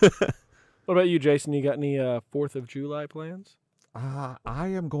 What about you, Jason? You got any 4th of July plans? I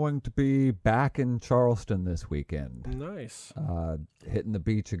am going to be back in Charleston this weekend. Nice. Hitting the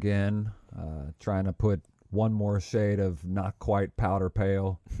beach again. Trying to put one more shade of not quite powder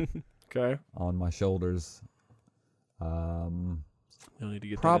pale Okay. on my shoulders. You'll need to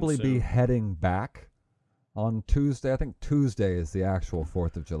get Probably that in be soon. heading back on Tuesday. I think Tuesday is the actual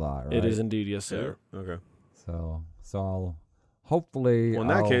 4th of July, right? It is indeed, yes, sir. Okay. So I'll hopefully. Well, in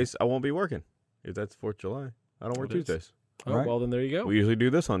that case, I won't be working. If that's 4th of July, I don't work It is. Tuesdays. Oh, Right. well, then there you go. We usually do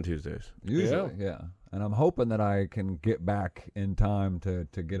this on Tuesdays. Usually, yeah. And I'm hoping that I can get back in time to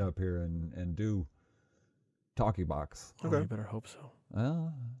get up here and do TalkyBox. Oh, Okay. you better hope so.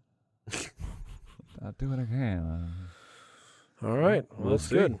 Well, I'll do what I can. All right. Well, We'll that's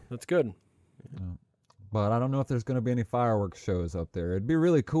see. good. That's good. But I don't know if there's going to be any fireworks shows up there. It'd be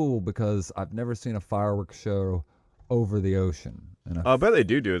really cool because I've never seen a fireworks show over the ocean. And I bet they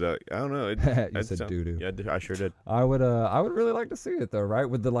do that. I don't know. you That said sound- doo-doo. Yeah, I sure did. I would really like to see it though, right?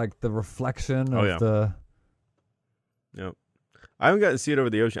 With the reflection of yeah. the. Yep. I haven't gotten to see it over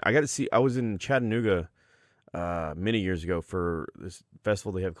the ocean. I got to see. I was in Chattanooga many years ago for this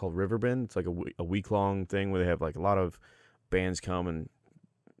festival they have called Riverbend. It's like a week long thing where they have like a lot of bands come and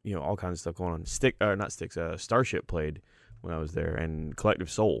all kinds of stuff going on. Not Sticks. Starship played when I was there, and Collective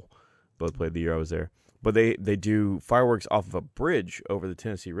Soul both played the year I was there. But they do fireworks off of a bridge over the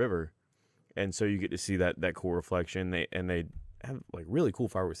Tennessee River, and so you get to see that cool reflection. They have like really cool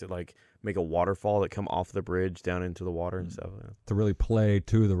fireworks that like make a waterfall that come off the bridge down into the water and stuff. Yeah. To really play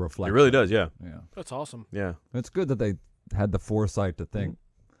to the reflection. It really does, yeah. Yeah. That's awesome. Yeah. It's good that they had the foresight to think.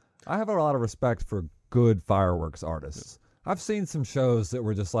 I have a lot of respect for good fireworks artists. I've seen some shows that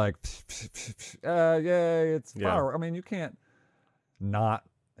were just like, yay, it's Yeah. fireworks. I mean, you can't not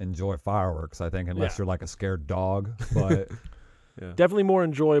enjoy fireworks, I think, unless Yeah. you're like a scared dog. But Yeah. Definitely more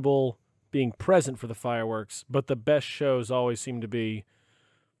enjoyable being present for the fireworks, but the best shows always seem to be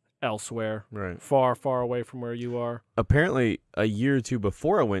elsewhere, Right. far, far away from where you are. Apparently, a year or two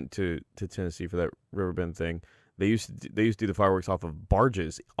before I went to Tennessee for that Riverbend thing, they used to do the fireworks off of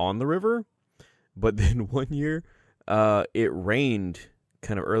barges on the river. But then one year, it rained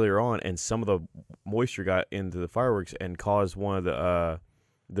kind of earlier on, and some of the moisture got into the fireworks and caused one of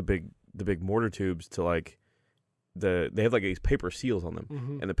the big mortar tubes to like they have like these paper seals on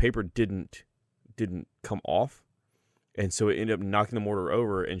them, and the paper didn't come off, and so it ended up knocking the mortar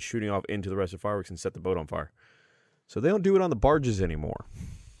over and shooting off into the rest of the fireworks and set the boat on fire. So they don't do it on the barges anymore.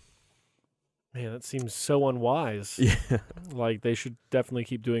 Man, that seems so unwise. Yeah. Like, they should definitely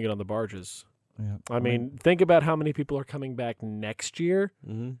keep doing it on the barges. yeah. I mean, think about how many people are coming back next year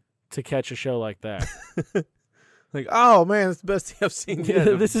Mm-hmm. to catch a show like that. Like, oh man, that's the best thing I've seen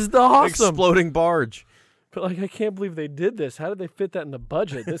yet. This is the awesome. Exploding barge. But like, I can't believe they did this. How did they fit that in the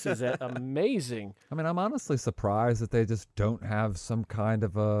budget? This is amazing. I mean, I'm honestly surprised that they just don't have some kind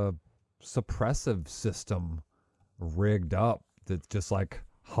of a suppressive system rigged up that just like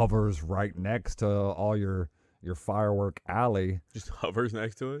hovers right next to all your firework alley. Just hovers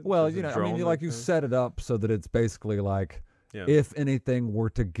next to it? Well, There's you a know, I drone mean, you that set it up so that it's basically like, if anything were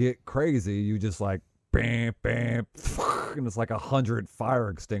to get crazy, you just like, bam, bam, and it's like 100 fire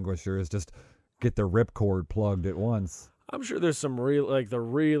extinguishers just get the ripcord plugged at once. I'm sure there's some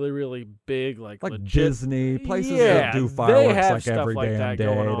really big like legit, Disney places that do fireworks like every damn day.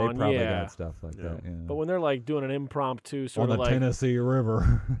 They probably yeah. got stuff like that. Yeah. But when they're like doing an impromptu sort on of the like Tennessee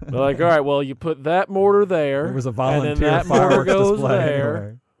River, they're like, all right, well, you put that mortar there. There was a and volunteer then that mortar fireworks goes display. there.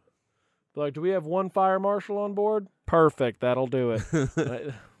 Anyway. Like, do we have one fire marshal on board? Perfect, that'll do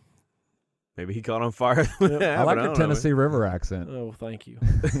it. Maybe he caught on fire. I like the Tennessee River accent. Oh, thank you.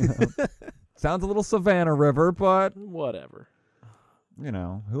 Sounds a little Savannah River, but Whatever. you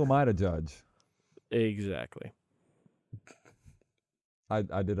know, who am I to judge? Exactly. I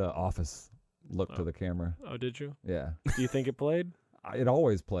did an office look to the camera. Oh, did you? Yeah, Do you think it played? it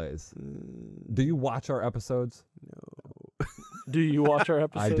always plays. Do you watch our episodes? No. Do you watch our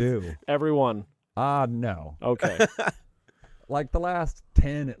episodes? I do. Everyone. No. Okay. Like the last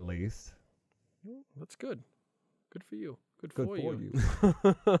 10 at least. That's good. Good for you. Good Good for for you.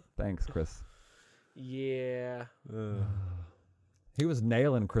 you. Thanks, Chris. Yeah. He was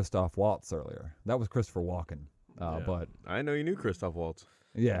nailing Christoph Waltz earlier. That was Christopher Walken. Yeah. But I know you knew Christoph Waltz.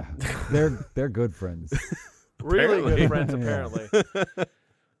 yeah, they're good friends. Really Apparently. good friends, Yeah. apparently.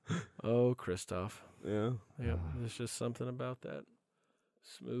 Oh, Christoph. Yeah. Yep. There's just something about that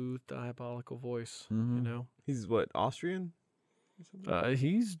smooth, diabolical voice. Mhm. You know. He's what, Austrian?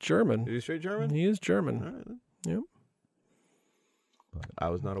 He's German. Is he straight German? He is All German. right. Then. Yep. I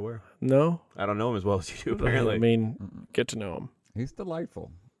was not aware. No. I don't know him as well as you do, apparently. I mean, get to know him. He's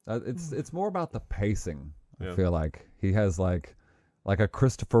delightful. It's more about the pacing. Yeah. I feel like he has like a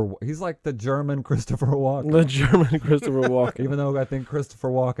Christopher. He's like the German Christopher Walken. The German Christopher Walken. Even though I think Christopher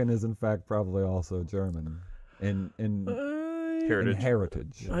Walken is in fact probably also German in Heritage.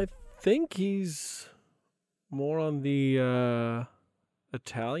 heritage. I think he's more on the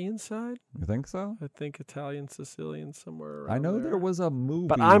Italian side. You think so? I think Italian, Sicilian, somewhere around I know there was a movie.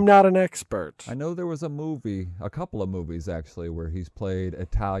 But I'm not an expert. I know there was a couple of movies actually, where he's played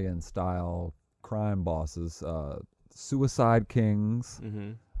Italian-style crime bosses, Suicide Kings,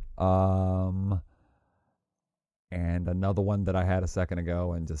 Mm-hmm. and another one that I had a second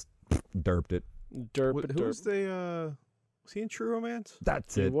ago and just derped it. Derp. Who was the, was he in True Romance?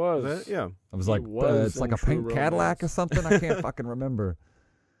 That's He it. was. Was that? Yeah. I was he like, was it's like in a pink True Cadillac or Romance. something. I can't fucking remember.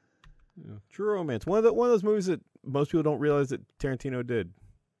 Yeah. True Romance. One of those movies that most people don't realize that Tarantino did.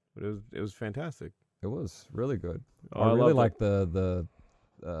 But it was fantastic. It was really good. Oh, I I really loved like the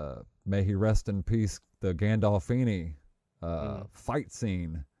may he rest in peace, the Gandolfini fight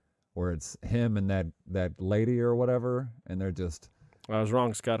scene where it's him and that lady or whatever, and they're just I was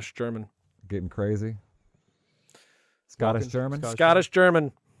wrong. Scottish German. getting crazy. Scottish Walken? German? Scottish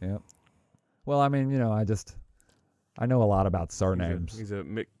German. Yep. Well, I mean, you know, I know a lot about surnames. He's a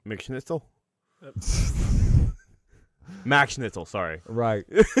McSchnitzel? Max Schnitzel, sorry. Right.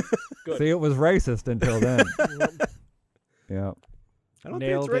 Good. See, it was racist until then. Yeah. I don't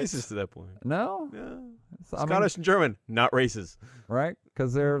Nailed think it. it's racist to that point. No? Yeah. I mean, Scottish and German, not racist. right?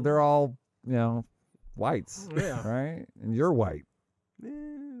 Because they're all, you know, whites, Yeah. right? And you're white.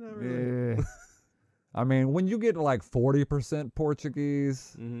 Not really. Eh. I mean, when you get to like 40%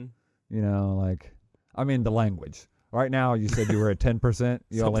 Portuguese, Mm-hmm. you know, like, I mean, the language. Right now, you said you were at 10%.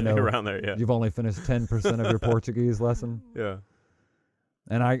 You only Something know around there, yeah. you've only finished 10% of your Portuguese lesson. Yeah.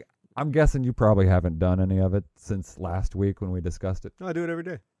 And I'm guessing you probably haven't done any of it since last week when we discussed it. No, I do it every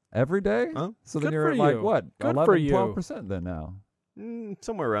day. Every day? Huh? So then Good you're for at like you. what? Good 11, for you. 12% then now.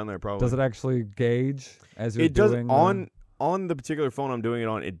 Somewhere around there, probably. Does it actually gauge as you're It does doing on the particular phone I'm doing it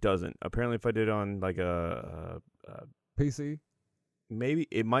on. It doesn't. Apparently, if I did it on like a PC? maybe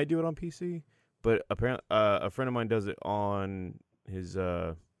it might do it on PC, but apparently a friend of mine does it on his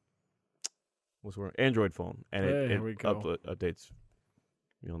what's the word? Android phone, and There it we go. updates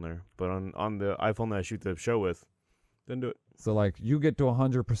on there. But on the iPhone that I shoot the show with, didn't do it. So like you get to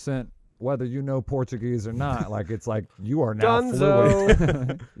 100% whether you know Portuguese or not. Like it's like you are now Dunzo.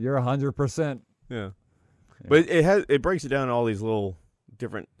 fluent. You're 100%. Yeah. But it breaks it down in all these little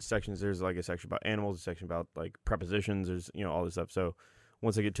different sections. There's like a section about animals, a section about like prepositions. There's all this stuff. So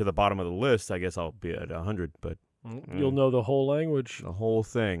once I get to the bottom of the list, I guess I'll be at 100. But You'll know the whole language. the whole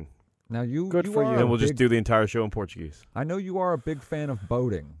thing. Now Good for you. Then we'll just do the entire show in Portuguese. I know you are a big fan of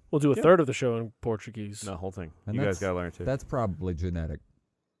boating. We'll do a third of the show in Portuguese. No, whole thing. And You guys gotta learn too. That's probably genetic,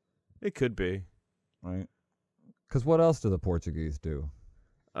 It could be. right? Because what else do the Portuguese do?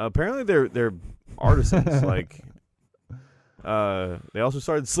 Apparently, they're artisans. Like, they also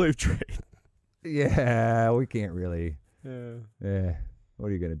started the slave trade. Yeah, we can't really. Yeah. Yeah, what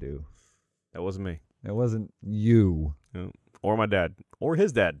are you gonna do? That wasn't me. It wasn't you Or my dad. Or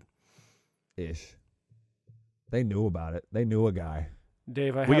his dad. ish. They knew about it. They knew a guy.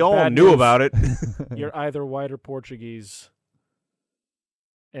 Dave, I We have all bad knew news. about it. You're either white or Portuguese,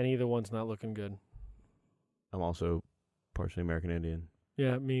 and either one's not looking good. I'm also partially American Indian.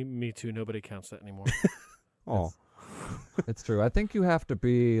 Yeah, me too. Nobody counts that anymore. Oh. It's true. I think you have to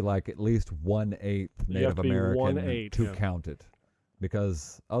be like at least 1/8 You have Native to be American 1/8, to yeah. count it,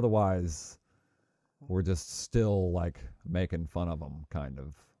 because otherwise, we're just still like making fun of them, kind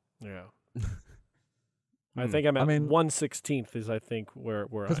of. Yeah. I think I'm at 1/16 is I think where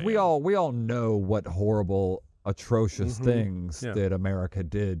Because I we am. all know what horrible, atrocious things Yeah. that America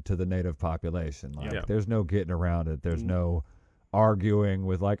did to the native population. Like, Yeah. there's no getting around it. There's no arguing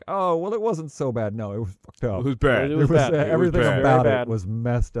with like, oh, well, it wasn't so bad. No, it was fucked up. It was bad. It was bad. Everything bad. about Very it bad. was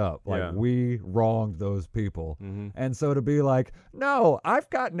messed up. Like, Yeah. we wronged those people. Mm-hmm. And so to be like, no, I've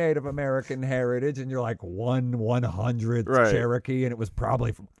got Native American heritage, and you're like 1/100th Right. Cherokee, and it was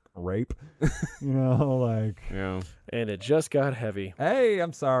probably from rape. You know, like, Yeah. And it just got heavy. hey,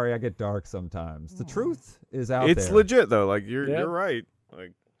 I'm sorry, I get dark sometimes. The truth is out It's there. legit though. Like you're Yeah. right.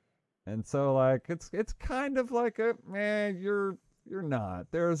 Like And so like it's kind of like a you're not.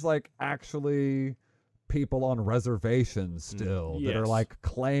 There's like actually people on reservations still that are Yes. like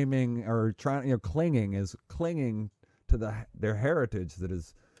claiming or trying, clinging to their heritage that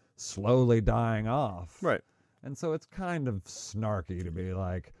is slowly dying off. right. And so it's kind of snarky to be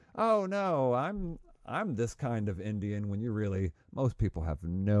like, "Oh no, I'm this kind of Indian," when you really, most people have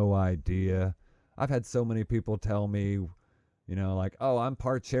no idea. I've had so many people tell me, like, "Oh, I'm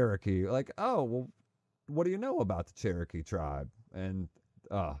part Cherokee." Like, "Oh, well, what do you know about the Cherokee tribe?" And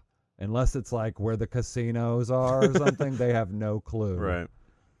unless it's like where the casinos are or something, they have no clue. Right.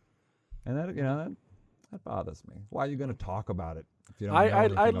 And that bothers me. Why are you going to talk about it if you don't I know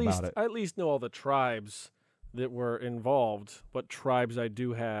anything about it? I at least know all the tribes that were involved. What tribes I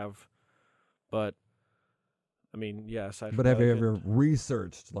do have, but I mean, yes. But have you ever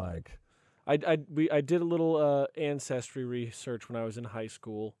researched like? I did a little ancestry research when I was in high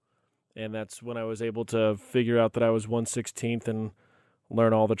school, and that's when I was able to figure out that I was 1/16th and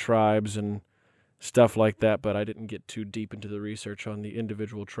learn all the tribes and stuff like that. But I didn't get too deep into the research on the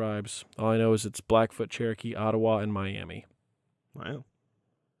individual tribes. All I know is it's Blackfoot, Cherokee, Ottawa, and Miami. Wow.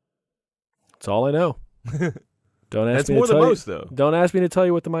 That's all I know. Don't ask That's me more to than tell most you, though. Don't ask me to tell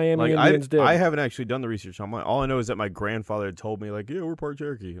you what the Miami Like Indians did. I haven't actually done the research on mine. All I know is that my grandfather had told me like, yeah, we're part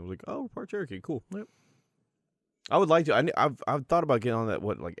Cherokee. I was like, oh, we're part Cherokee. Cool. Yep. I would like to. I've thought about getting on that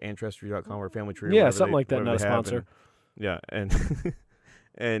ancestry.com or Family Tree. Or Yeah, whatever something like that, whatever not a they have, sponsor. Yeah,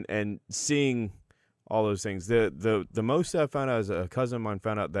 and seeing all those things. The most I found out is a cousin of mine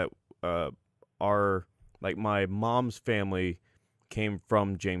found out that my mom's family came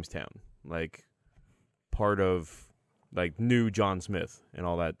from Jamestown, like part of like New John Smith and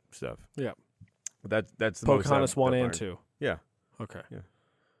all that stuff. Yeah. But that's the Pocahontas most 1 I've and learned. 2. Yeah. Okay.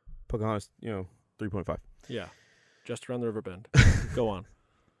 Pocahontas, 3.5. Yeah. Just around the Riverbend. Go on.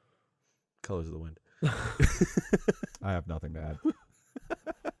 Colors of the Wind. I have nothing to add.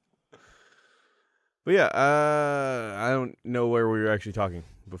 But yeah, I don't know where we were actually talking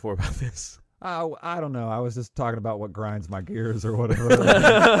before about this. Oh, I don't know. I was just talking about what grinds my gears or whatever.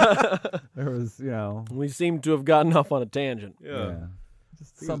 There was, We seem to have gotten off on a tangent. yeah.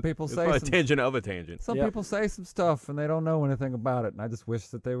 Just some people It's say probably a some, tangent of a tangent. some Yep. people say some stuff and they don't know anything about it, and I just wish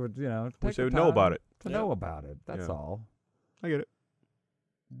that they would, take Wish they the would know about time it. To Yeah. know about it. That's Yeah. all. I get it.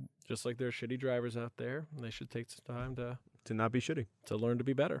 Just like there are shitty drivers out there, and they should take some time To not be shitty. to learn to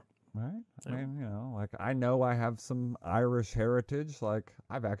be better. Right? Yeah. I mean, like I know I have some Irish heritage. Like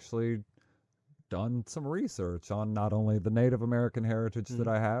I've actually done some research on not only the Native American heritage that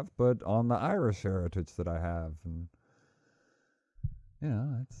I have, but on the Irish heritage that I have, and I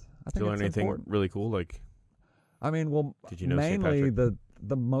think Did you learn it's anything important. really cool? Like, I mean, well, Did you know St. mainly Patrick?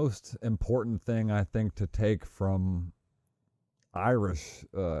 the most important thing I think to take from Irish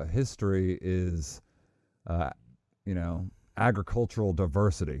history is, agricultural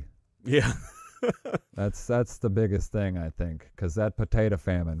diversity. yeah. That's the biggest thing I think, because that potato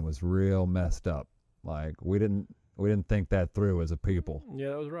famine was real messed up. Like we didn't think that through as a people. Yeah,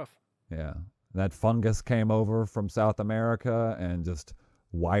 that was rough. Yeah, that fungus came over from South America and just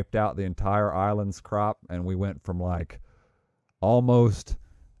wiped out the entire island's crop, and we went from like almost,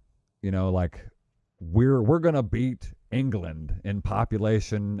 like we're gonna beat England in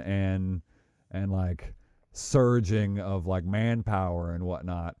population and like surging of like manpower and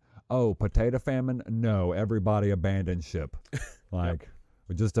whatnot. Oh, potato famine? No, everybody abandoned ship. Like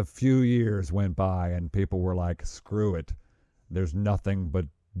just a few years went by and people were like, screw it. There's nothing but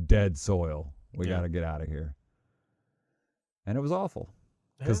dead soil. We got to get out of here. And it was awful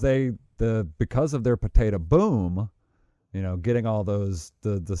because because of their potato boom, getting all those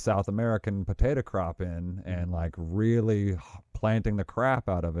the South American potato crop in and like really planting the crap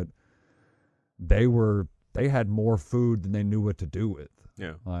out of it. They had more food than they knew what to do with.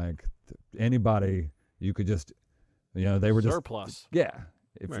 Yeah. Like anybody, you could just, they were surplus. Yeah.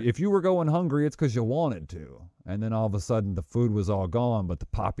 If you were going hungry, it's because you wanted to. And then all of a sudden the food was all gone, but the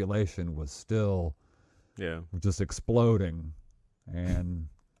population was still just exploding. And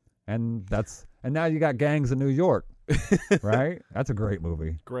now you got Gangs in New York, right? That's a great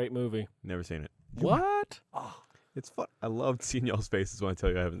movie. Great movie. Never seen it. What? Oh, it's fun. I love seeing y'all's faces when I tell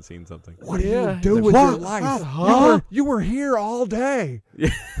you I haven't seen something. What do you do with your life? You were here all day.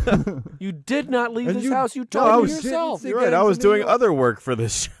 You did not leave this house. You told me yourself. You're right. I was doing other work for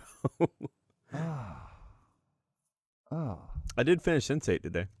this show. I did finish Sense8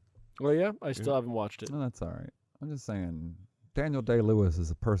 today. Well, yeah, I still haven't watched it. No, that's all right. I'm just saying, Daniel Day-Lewis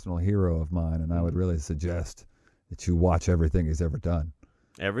is a personal hero of mine, and I would really suggest that you watch everything he's ever done.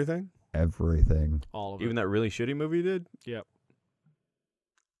 Everything? Everything. All of it. Even that really shitty movie you did? Yep.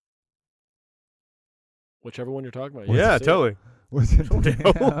 Whichever one you're talking about. Yeah, totally. I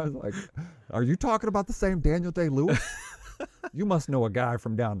was like, are you talking about the same Daniel Day-Lewis? You must know a guy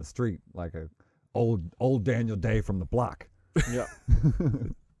from down the street, like a old Daniel Day from the block. Yeah.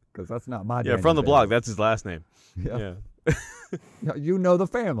 Because that's not my Daniel from the block. That's his last name. Yeah. You know the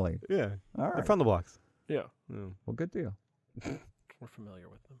family. Yeah. All right. They're from the blocks. Yeah. Well, good deal. We're familiar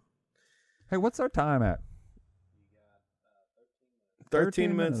with them. Hey, what's our time at?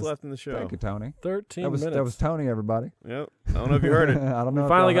 13 minutes left in the show. Thank you, Tony. 13 minutes. That was Tony, everybody. Yep. I don't know if you heard it. I don't know. We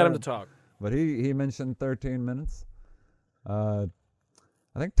finally got him to talk. But he mentioned 13 minutes. I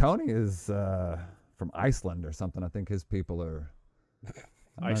think Tony is from Iceland or something. I think his people are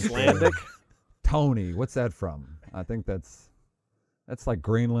Icelandic. Tony, what's that from? I think that's like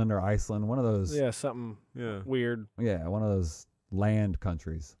Greenland or Iceland. One of those. Yeah, something weird. Yeah, one of those land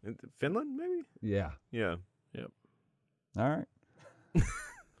countries. Finland, maybe? Yeah. Yeah. Yep. All right.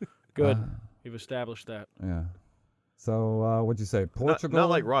 Good. You've established that. Yeah. So what'd you say? Portugal? Not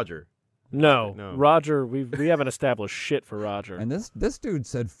like Roger. No. Roger, we haven't established shit for Roger. And this dude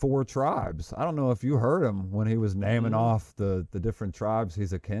said 4 tribes. I don't know if you heard him when he was naming off the different tribes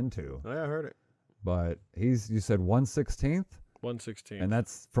he's akin to. Oh, yeah, I heard it. But you said 1/16th? 1/16. And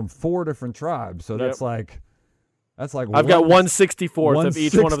that's from 4 different tribes. So that's like I've got 1/64th of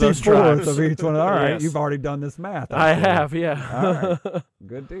each one of those tribes. Of each one. All right, Yes. You've already done this math. I have, yeah. All right.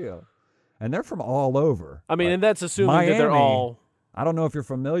 Good deal. And they're from all over. I mean, and that's assuming that they're all. I don't know if you're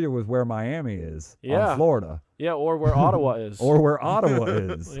familiar with where Miami is. Yeah. On Florida. Yeah, or where Ottawa is. Or where Ottawa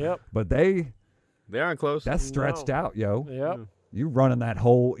is. Yep. But they aren't close. That's stretched out, yo. Yep. You running that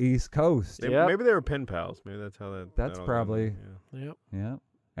whole East Coast. Maybe they were pen pals. Maybe that's how that. That's probably. Yep. Yeah.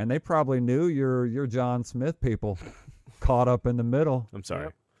 And they probably knew your John Smith people caught up in the middle. I'm sorry.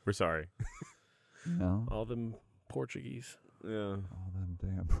 Yep. We're sorry. No. All them Portuguese. Yeah. All them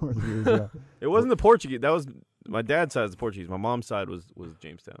damn Portuguese. Yeah. It wasn't the Portuguese. That was my dad's side. Was the Portuguese. My mom's side was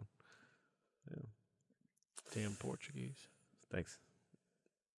Jamestown. Yeah. Damn Portuguese. Thanks.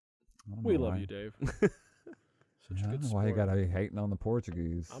 We love you, Dave. I don't know why you gotta be hating on the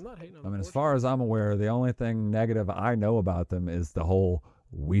Portuguese. I'm not hating on I them. mean, as far as I'm aware, the only thing negative I know about them is the whole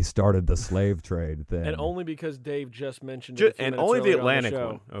 "we started the slave trade" thing. And only because Dave just mentioned it. And only the Atlantic on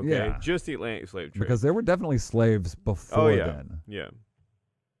one. the Okay. Yeah. Just the Atlantic slave trade. Because there were definitely slaves before then. Yeah.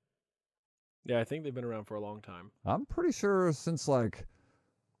 Yeah, I think they've been around for a long time. I'm pretty sure since like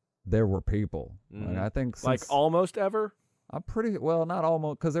there were people. Like, I think since, like almost ever. I'm pretty well, not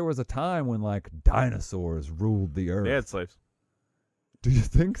almost, because there was a time when like dinosaurs ruled the earth. They had slaves. Do you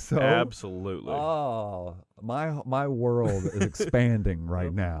think so? Absolutely. Oh, my world is expanding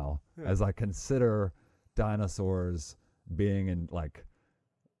right now as I consider dinosaurs being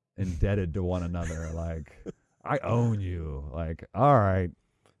indebted to one another. Like, I own you. Like, all right.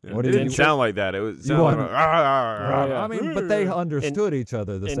 Yeah, What it did didn't you- sound like that. It was. want- yeah. I mean, but they understood each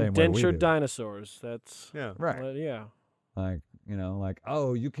other the same way we Indentured do. dinosaurs. That's Yeah. Right. yeah. Like,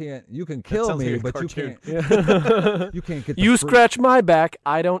 oh, you can kill sounds me, like a but you cartoon. can't. You can't get the You fruit. scratch my back,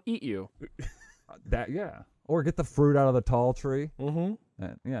 I don't eat you. That, yeah. Or get the fruit out of the tall tree. Mm-hmm.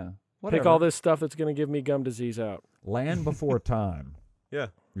 Yeah. Pick Whatever. all this stuff that's going to give me gum disease out. Land Before Time. Yeah.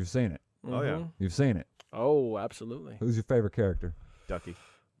 You've seen it. Oh, yeah. You've seen it. Oh, absolutely. Who's your favorite character? Ducky.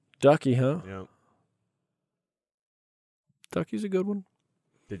 Ducky, huh? Yeah. Ducky's a good one.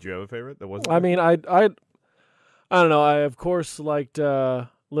 Did you have a favorite that wasn't? I mean, I don't know. I of course liked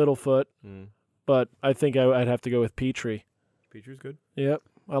Littlefoot, but I think I'd have to go with Petrie. Petrie's good. Yep,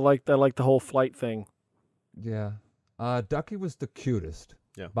 I liked the whole flight thing. Yeah. Ducky was the cutest.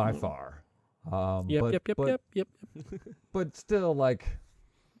 Yeah. By far. Yep. But still, like,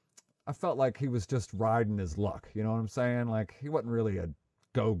 I felt like he was just riding his luck. You know what I'm saying? Like, he wasn't really a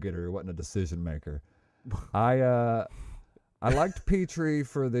go-getter. He wasn't a decision maker. I liked Petrie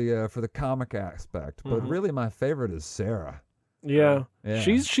for the comic aspect, but really my favorite is Sarah. Yeah. Yeah.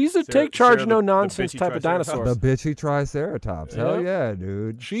 She's a take charge, Sarah, no the nonsense bitchy type of dinosaur. The bitchy Triceratops. Hell yeah,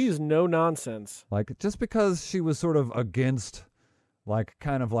 dude. She's no nonsense. Like, just because she was sort of against, like,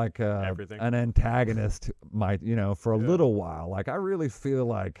 kind of like Everything. an antagonist might, for a little while. Like, I really feel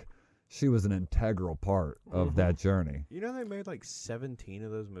like she was an integral part of that journey. You know they made like 17 of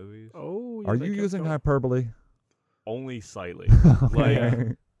those movies? Oh, Are you using hyperbole? Only slightly. Okay.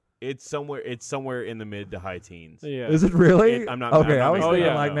 Like it's somewhere in the mid to high teens. Yeah. Is it really? I'm not. Okay, I'm not I was making thinking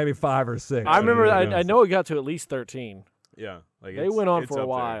that like up. maybe 5 or 6. I remember. Yeah. I know it got to at least 13. Yeah, like They went on it's for a up there.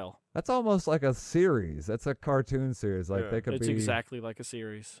 while. That's almost like a series. That's a cartoon series. Like Yeah. they could It's be exactly like a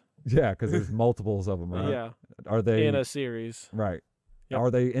series. Yeah, because there's multiples of them, right? Yeah, Are they in a series. right? Yep.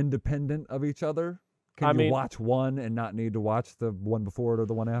 Are they independent of each other? Can I you mean- watch one and not need to watch the one before it or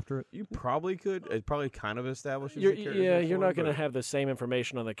the one after it? You probably could. It probably kind of establishes. You're, the characters yeah, in you're one, not going to but have the same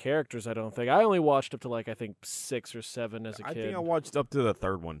information on the characters, I don't think. I only watched up to like I think 6 or 7 as a I kid. think I watched up to the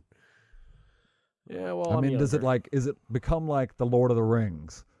third one. Yeah, well, I I'm mean, is younger. it become like the Lord of the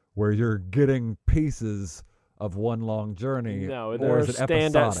Rings, where you're getting pieces of one long journey? No, or there are is it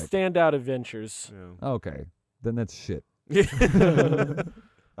episodic? standout adventures. Yeah. Okay, then that's shit.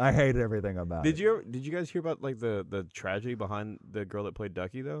 I hate everything about it. Did you guys hear about like the tragedy behind the girl that played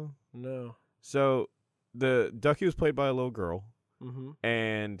Ducky though? No. So the Ducky was played by a little girl, Mm-hmm.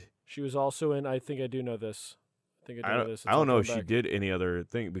 and She was also in. I think I do know this. I don't know if she did any other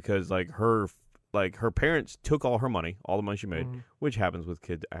thing because like her parents took all her money, all the money she made, which happens with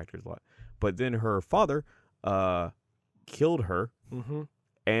kid actors a lot. But then her father killed her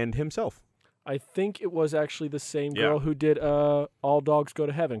and himself. I think it was actually the same Yeah. girl who did All Dogs Go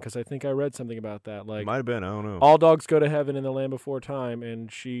to Heaven, because I think I read something about that. Like Might have been, I don't know. All Dogs Go to Heaven in The Land Before Time,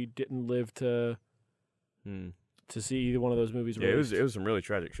 and she didn't live to see either one of those movies. Yeah, released. it was some really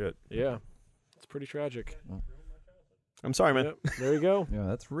tragic shit. Yeah, it's pretty tragic. I'm sorry, man. Yep, there you go. Yeah,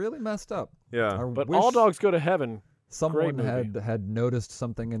 that's really messed up. Yeah. I But wish All Dogs Go to Heaven. someone movie. had noticed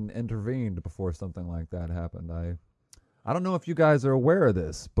something and intervened before something like that happened. I don't know if you guys are aware of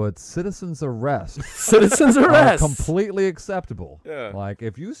this, but citizens arrest Citizens are arrest. completely acceptable. Yeah. Like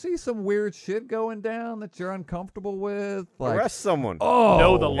if you see some weird shit going down that you're uncomfortable with, like Arrest someone. oh,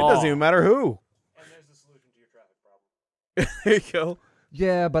 Know the It law. doesn't even matter who. And there's the solution to your traffic problem. There you go.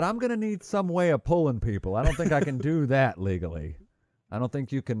 yeah, but I'm gonna need some way of pulling people. I don't think I can do that legally. I don't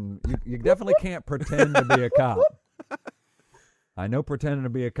think you can. You definitely can't pretend to be a cop. I know pretending to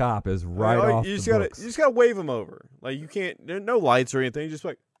be a cop is right off you the just books. you just gotta wave them over. Like you can't. There are no lights or anything. You just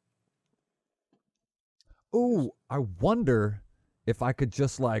like. Ooh, I wonder if I could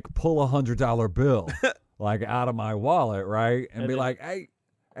just like pull $100 bill like out of my wallet, right? And be then- like, hey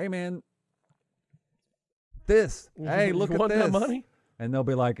man, this. Hey, look You at want this. that money? And they'll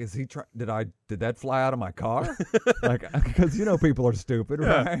be like, "Is he? Did that fly out of my car?" Like, because people are stupid,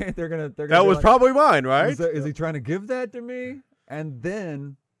 Yeah. right? They're gonna. That be was like, probably mine, right? Is he trying to give that to me? And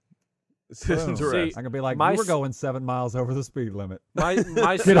then Citizens boom, arrest. I can be like, my "You were s- going 7 miles over the speed limit. My Get on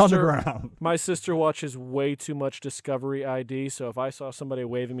the sister, ground." my sister watches way too much Discovery ID, so if I saw somebody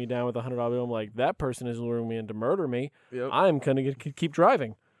waving me down with $100 bill, I'm like, that person is luring me in to murder me. Yep. I'm gonna keep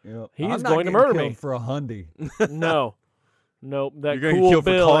driving. Yep. He's I'm not going to getting murder killed me. for $100. No, nope. That You're gonna cool get killed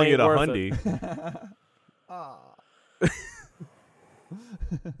for bill calling ain't it a worth hundy.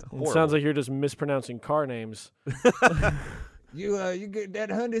 It sounds like you're just mispronouncing car names. You get that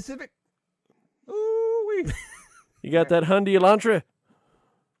Hyundai Civic? Ooh wee. You got that Hyundai Elantra?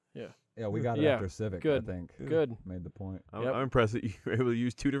 Yeah, we got it Yeah, after Civic. good. I think Good. made the point. I'm, Yep. I'm impressed that you were able to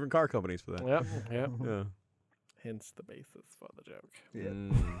use 2 different car companies for that. Yep. Yep. Yeah. Hence the basis for the joke.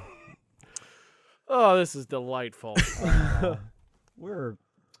 Mm. Oh, this is delightful. We're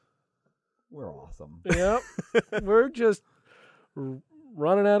awesome. Yep. We're just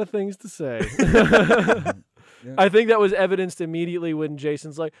running out of things to say. Yeah. I think that was evidenced immediately when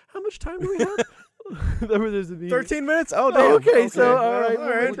Jason's like, how much time do we have? There's the 13 minutes? Oh, Oh, damn. okay, so all Well, right, all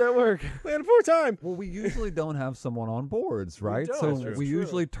we'll right. make that work. We had a poor time. Well, we usually don't have someone on boards, right? don't, So that's we true.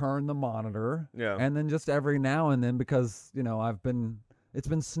 usually turn the monitor, Yeah. and then just every now and then, because it's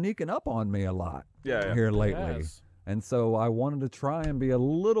been sneaking up on me a lot Yeah. here lately, Yes. and so I wanted to try and be a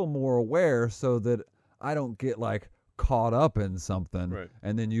little more aware so that I don't get like caught up in something, Right.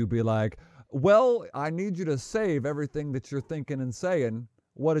 and then you be like, "Well, I need you to save everything that you're thinking and saying.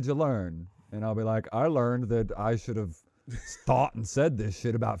 What did you learn?" And I'll be like, "I learned that I should have thought and said this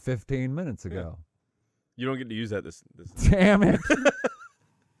shit about 15 minutes ago." You don't get to use that this Damn it.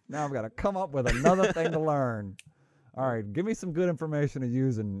 Now I've got to come up with another thing to learn. All right, give me some good information to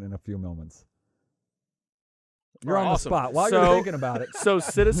use in a few moments. You're on Awesome. the spot while So- you're thinking about it. So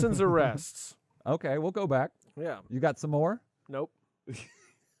citizens arrests. Okay, we'll go back. Yeah. You got some more? Nope.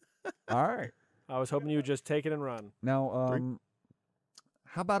 All right. I was hoping you would just take it and run. Now,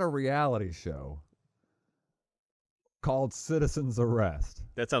 how about a reality show called Citizens Arrest,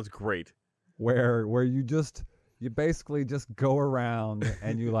 That sounds great. where you basically just go around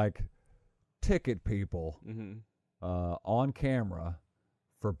and you like ticket people Mm-hmm. on camera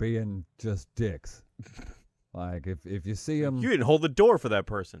for being just dicks. Like if you see them, You didn't hold the door for that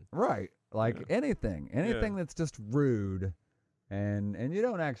person. right? Like Yeah. anything that's just rude, and you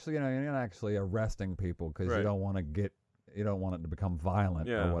don't actually, you're not actually arresting people because Right. you don't want it to become violent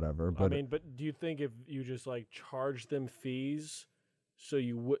Yeah. or whatever. I But mean, but do you think if you just like charge them fees so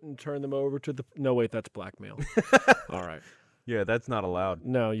you wouldn't turn them over to the No, wait, that's blackmail. All right. Yeah, that's not allowed.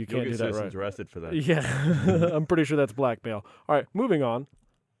 No, you You'll can't get do that citizens right. arrested for that. Yeah. I'm pretty sure that's blackmail. All right, moving on.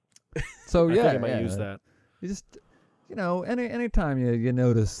 so I yeah, think I might use that. You just, anytime you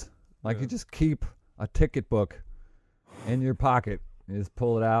notice, like Yeah. you just keep a ticket book in your pocket. You just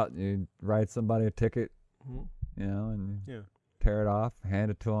pull it out, you write somebody a ticket, Mhm. and Yeah. tear it off, hand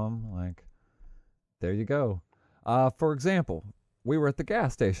it to them. Like, there you go. For example, we were at the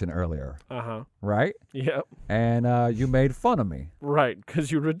gas station earlier, Uh-huh. right? Yep. And you made fun of me. Right,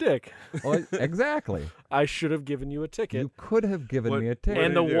 because you're a dick. Well, exactly. I should have given you a ticket. You could have given What- me a what ticket.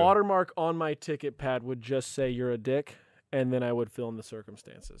 And did the he do? watermark on my ticket pad would just say you're a dick, and then I would fill in the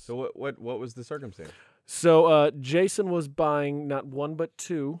circumstances. So what was the circumstance? So Jason was buying not one but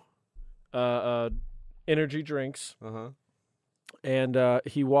two energy drinks, Uh-huh. and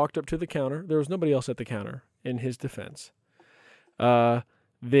he walked up to the counter. There was nobody else at the counter, in his defense.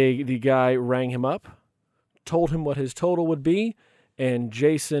 The guy rang him up, told him what his total would be, and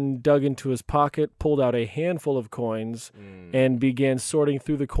Jason dug into his pocket, pulled out a handful of coins, and began sorting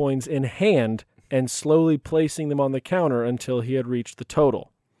through the coins in hand and slowly placing them on the counter until he had reached the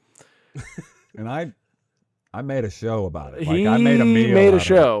total. And I made a show about it. Like, He I made a meal made out a of it.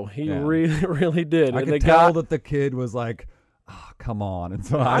 show. He Yeah. really did. I And could the tell guy, that the kid was like, "Oh, come on." And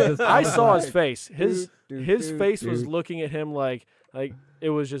so I just I was saw like, his face. His doot, face was doot. looking at him like it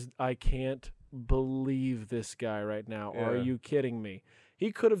was just, I can't believe this guy right now. Are Yeah. you kidding me?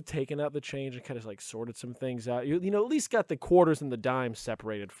 He could have taken out the change and kind of like sorted some things out. You know, at least got the quarters and the dimes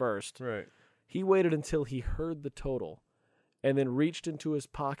separated first. Right. He waited until he heard the total and then reached into his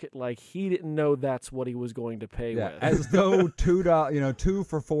pocket like he didn't know that's what he was going to pay Yeah, with. as though $2, 2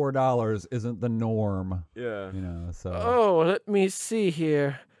 for $4 isn't the norm. Yeah. So Oh, let me see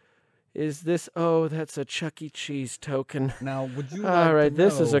here. Is this? Oh, that's a Chuck E. Cheese token. now would you? All like right, to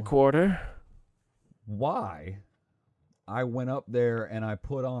this is a know quarter. why I went up there and I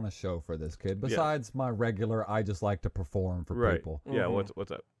put on a show for this kid. Besides my regular, I just like to perform for Right. people. Yeah. Mhm.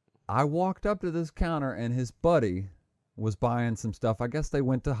 What's up? I walked up to this counter and his buddy was buying some stuff. I guess they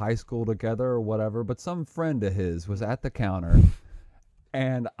went to high school together or whatever, but some friend of his was at the counter.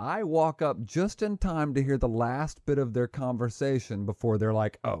 And I walk up just in time to hear the last bit of their conversation before they're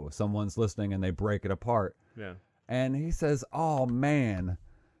like, "Oh, someone's listening," and they break it apart. Yeah. And he says, "Oh, man,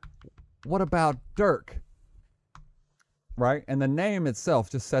 what about Dirk?" Right? And the name itself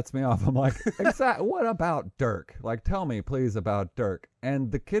just sets me off. I'm like, exactly, what about Dirk? Like, tell me, please, about Dirk. And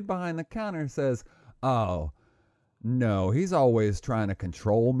the kid behind the counter says, "Oh, no, he's always trying to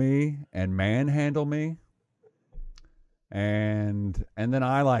control me and manhandle me." And then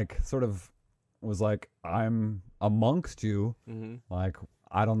I like sort of was like, "I'm amongst you. Mm-hmm. Like,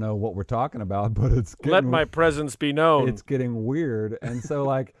 I don't know what we're talking about, but it's getting Let my presence be known. it's getting weird." And so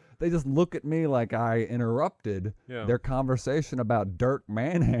like they just look at me like I interrupted Yeah. their conversation about Dirk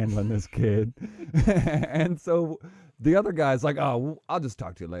manhandling this kid. And so the other guy's like, "Oh, I'll just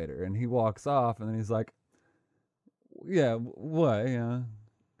talk to you later." And he walks off, and then he's like, "Yeah, what? Yeah.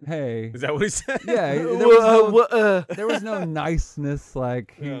 Hey." Is that what he said? Yeah, there was no niceness.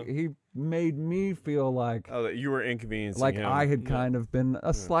 Like Yeah. he made me feel like Oh, that you were inconveniencing like him. I had kind of been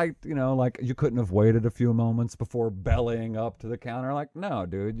a slight, like you couldn't have waited a few moments before bellying up to the counter. Like, no,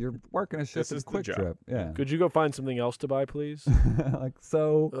 dude, you're working a shift at Quick Trip. Yeah. Could you go find something else to buy, please? Like,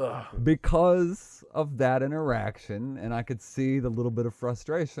 so because of that interaction, and I could see the little bit of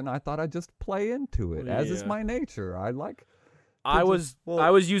frustration, I thought I'd just play into it, as is my nature. I was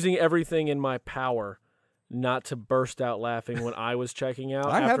using everything in my power not to burst out laughing when I was checking out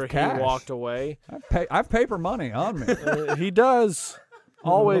after he walked away. I have paper money on me. He does.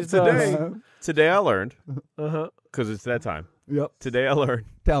 Always does. Today I learned, because it's that time. Yep. Today I learned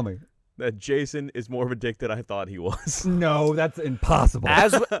Tell me. that Jason is more of a dick than I thought he was. No, that's impossible.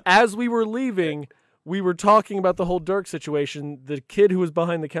 As we were leaving, we were talking about the whole Dirk situation. The kid who was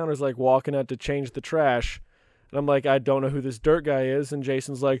behind the counter is like walking out to change the trash. And I'm like, I don't know who this Dirk guy is. And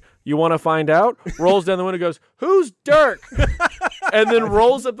Jason's like, you want to find out? Rolls down the window, goes, who's Dirk? And then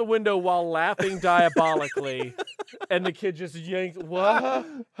rolls up the window while laughing diabolically. And the kid just yanked, what?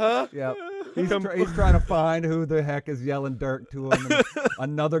 Huh? Yeah. He's trying to find who the heck is yelling Dirk to him. And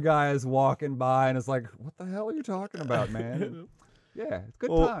another guy is walking by and is like, what the hell are you talking about, man? Yeah, it's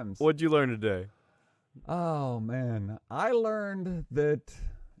good times. What'd you learn today? Oh, man. I learned that,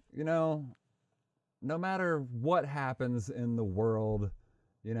 no matter what happens in the world,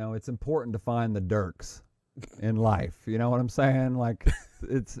 it's important to find the Dirks in life. You know what I'm saying? Like,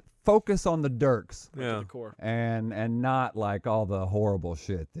 it's focus on the Dirks. To the core. And not like all the horrible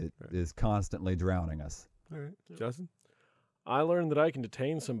shit that is constantly drowning us. All right. Justin? I learned that I can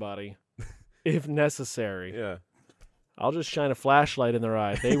detain somebody if necessary. Yeah. I'll just shine a flashlight in their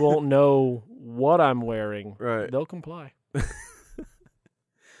eye. They won't know what I'm wearing. Right. They'll comply.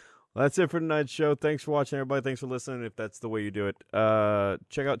 Well, that's it for tonight's show. Thanks for watching, everybody. Thanks for listening, if that's the way you do it.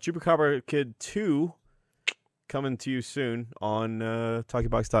 Check out Chupacabra Kid 2 coming to you soon on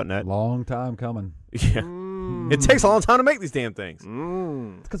TalkyBox.net. Long time coming. Yeah. It takes a long time to make these damn things.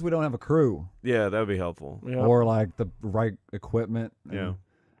 It's because we don't have a crew. Yeah, that would be helpful. Yep. Or like the right equipment. Yeah.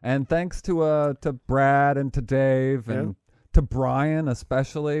 And thanks to Brad and to Dave and to Brian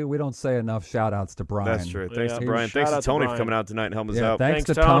especially. We don't say enough shout outs to Brian. That's true. Thanks to Yeah. Brian. Shout Thanks to out to Tony for Brian. coming out tonight and helping us out. Thanks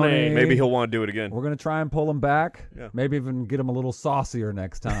to Thanks, Tony. Tony. Maybe he'll want to do it again. We're going to try and pull him back. Yeah. Maybe even get him a little saucier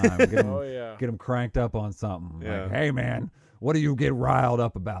next time. Get him, Oh, yeah. get him cranked up on something. Yeah. Like, hey, man, what do you get riled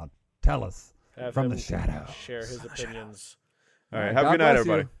up about? Tell us. Have From him the shadow. Share his opinions. All right. God Have a good night, bless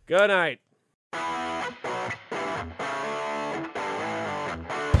you. Good everybody. night.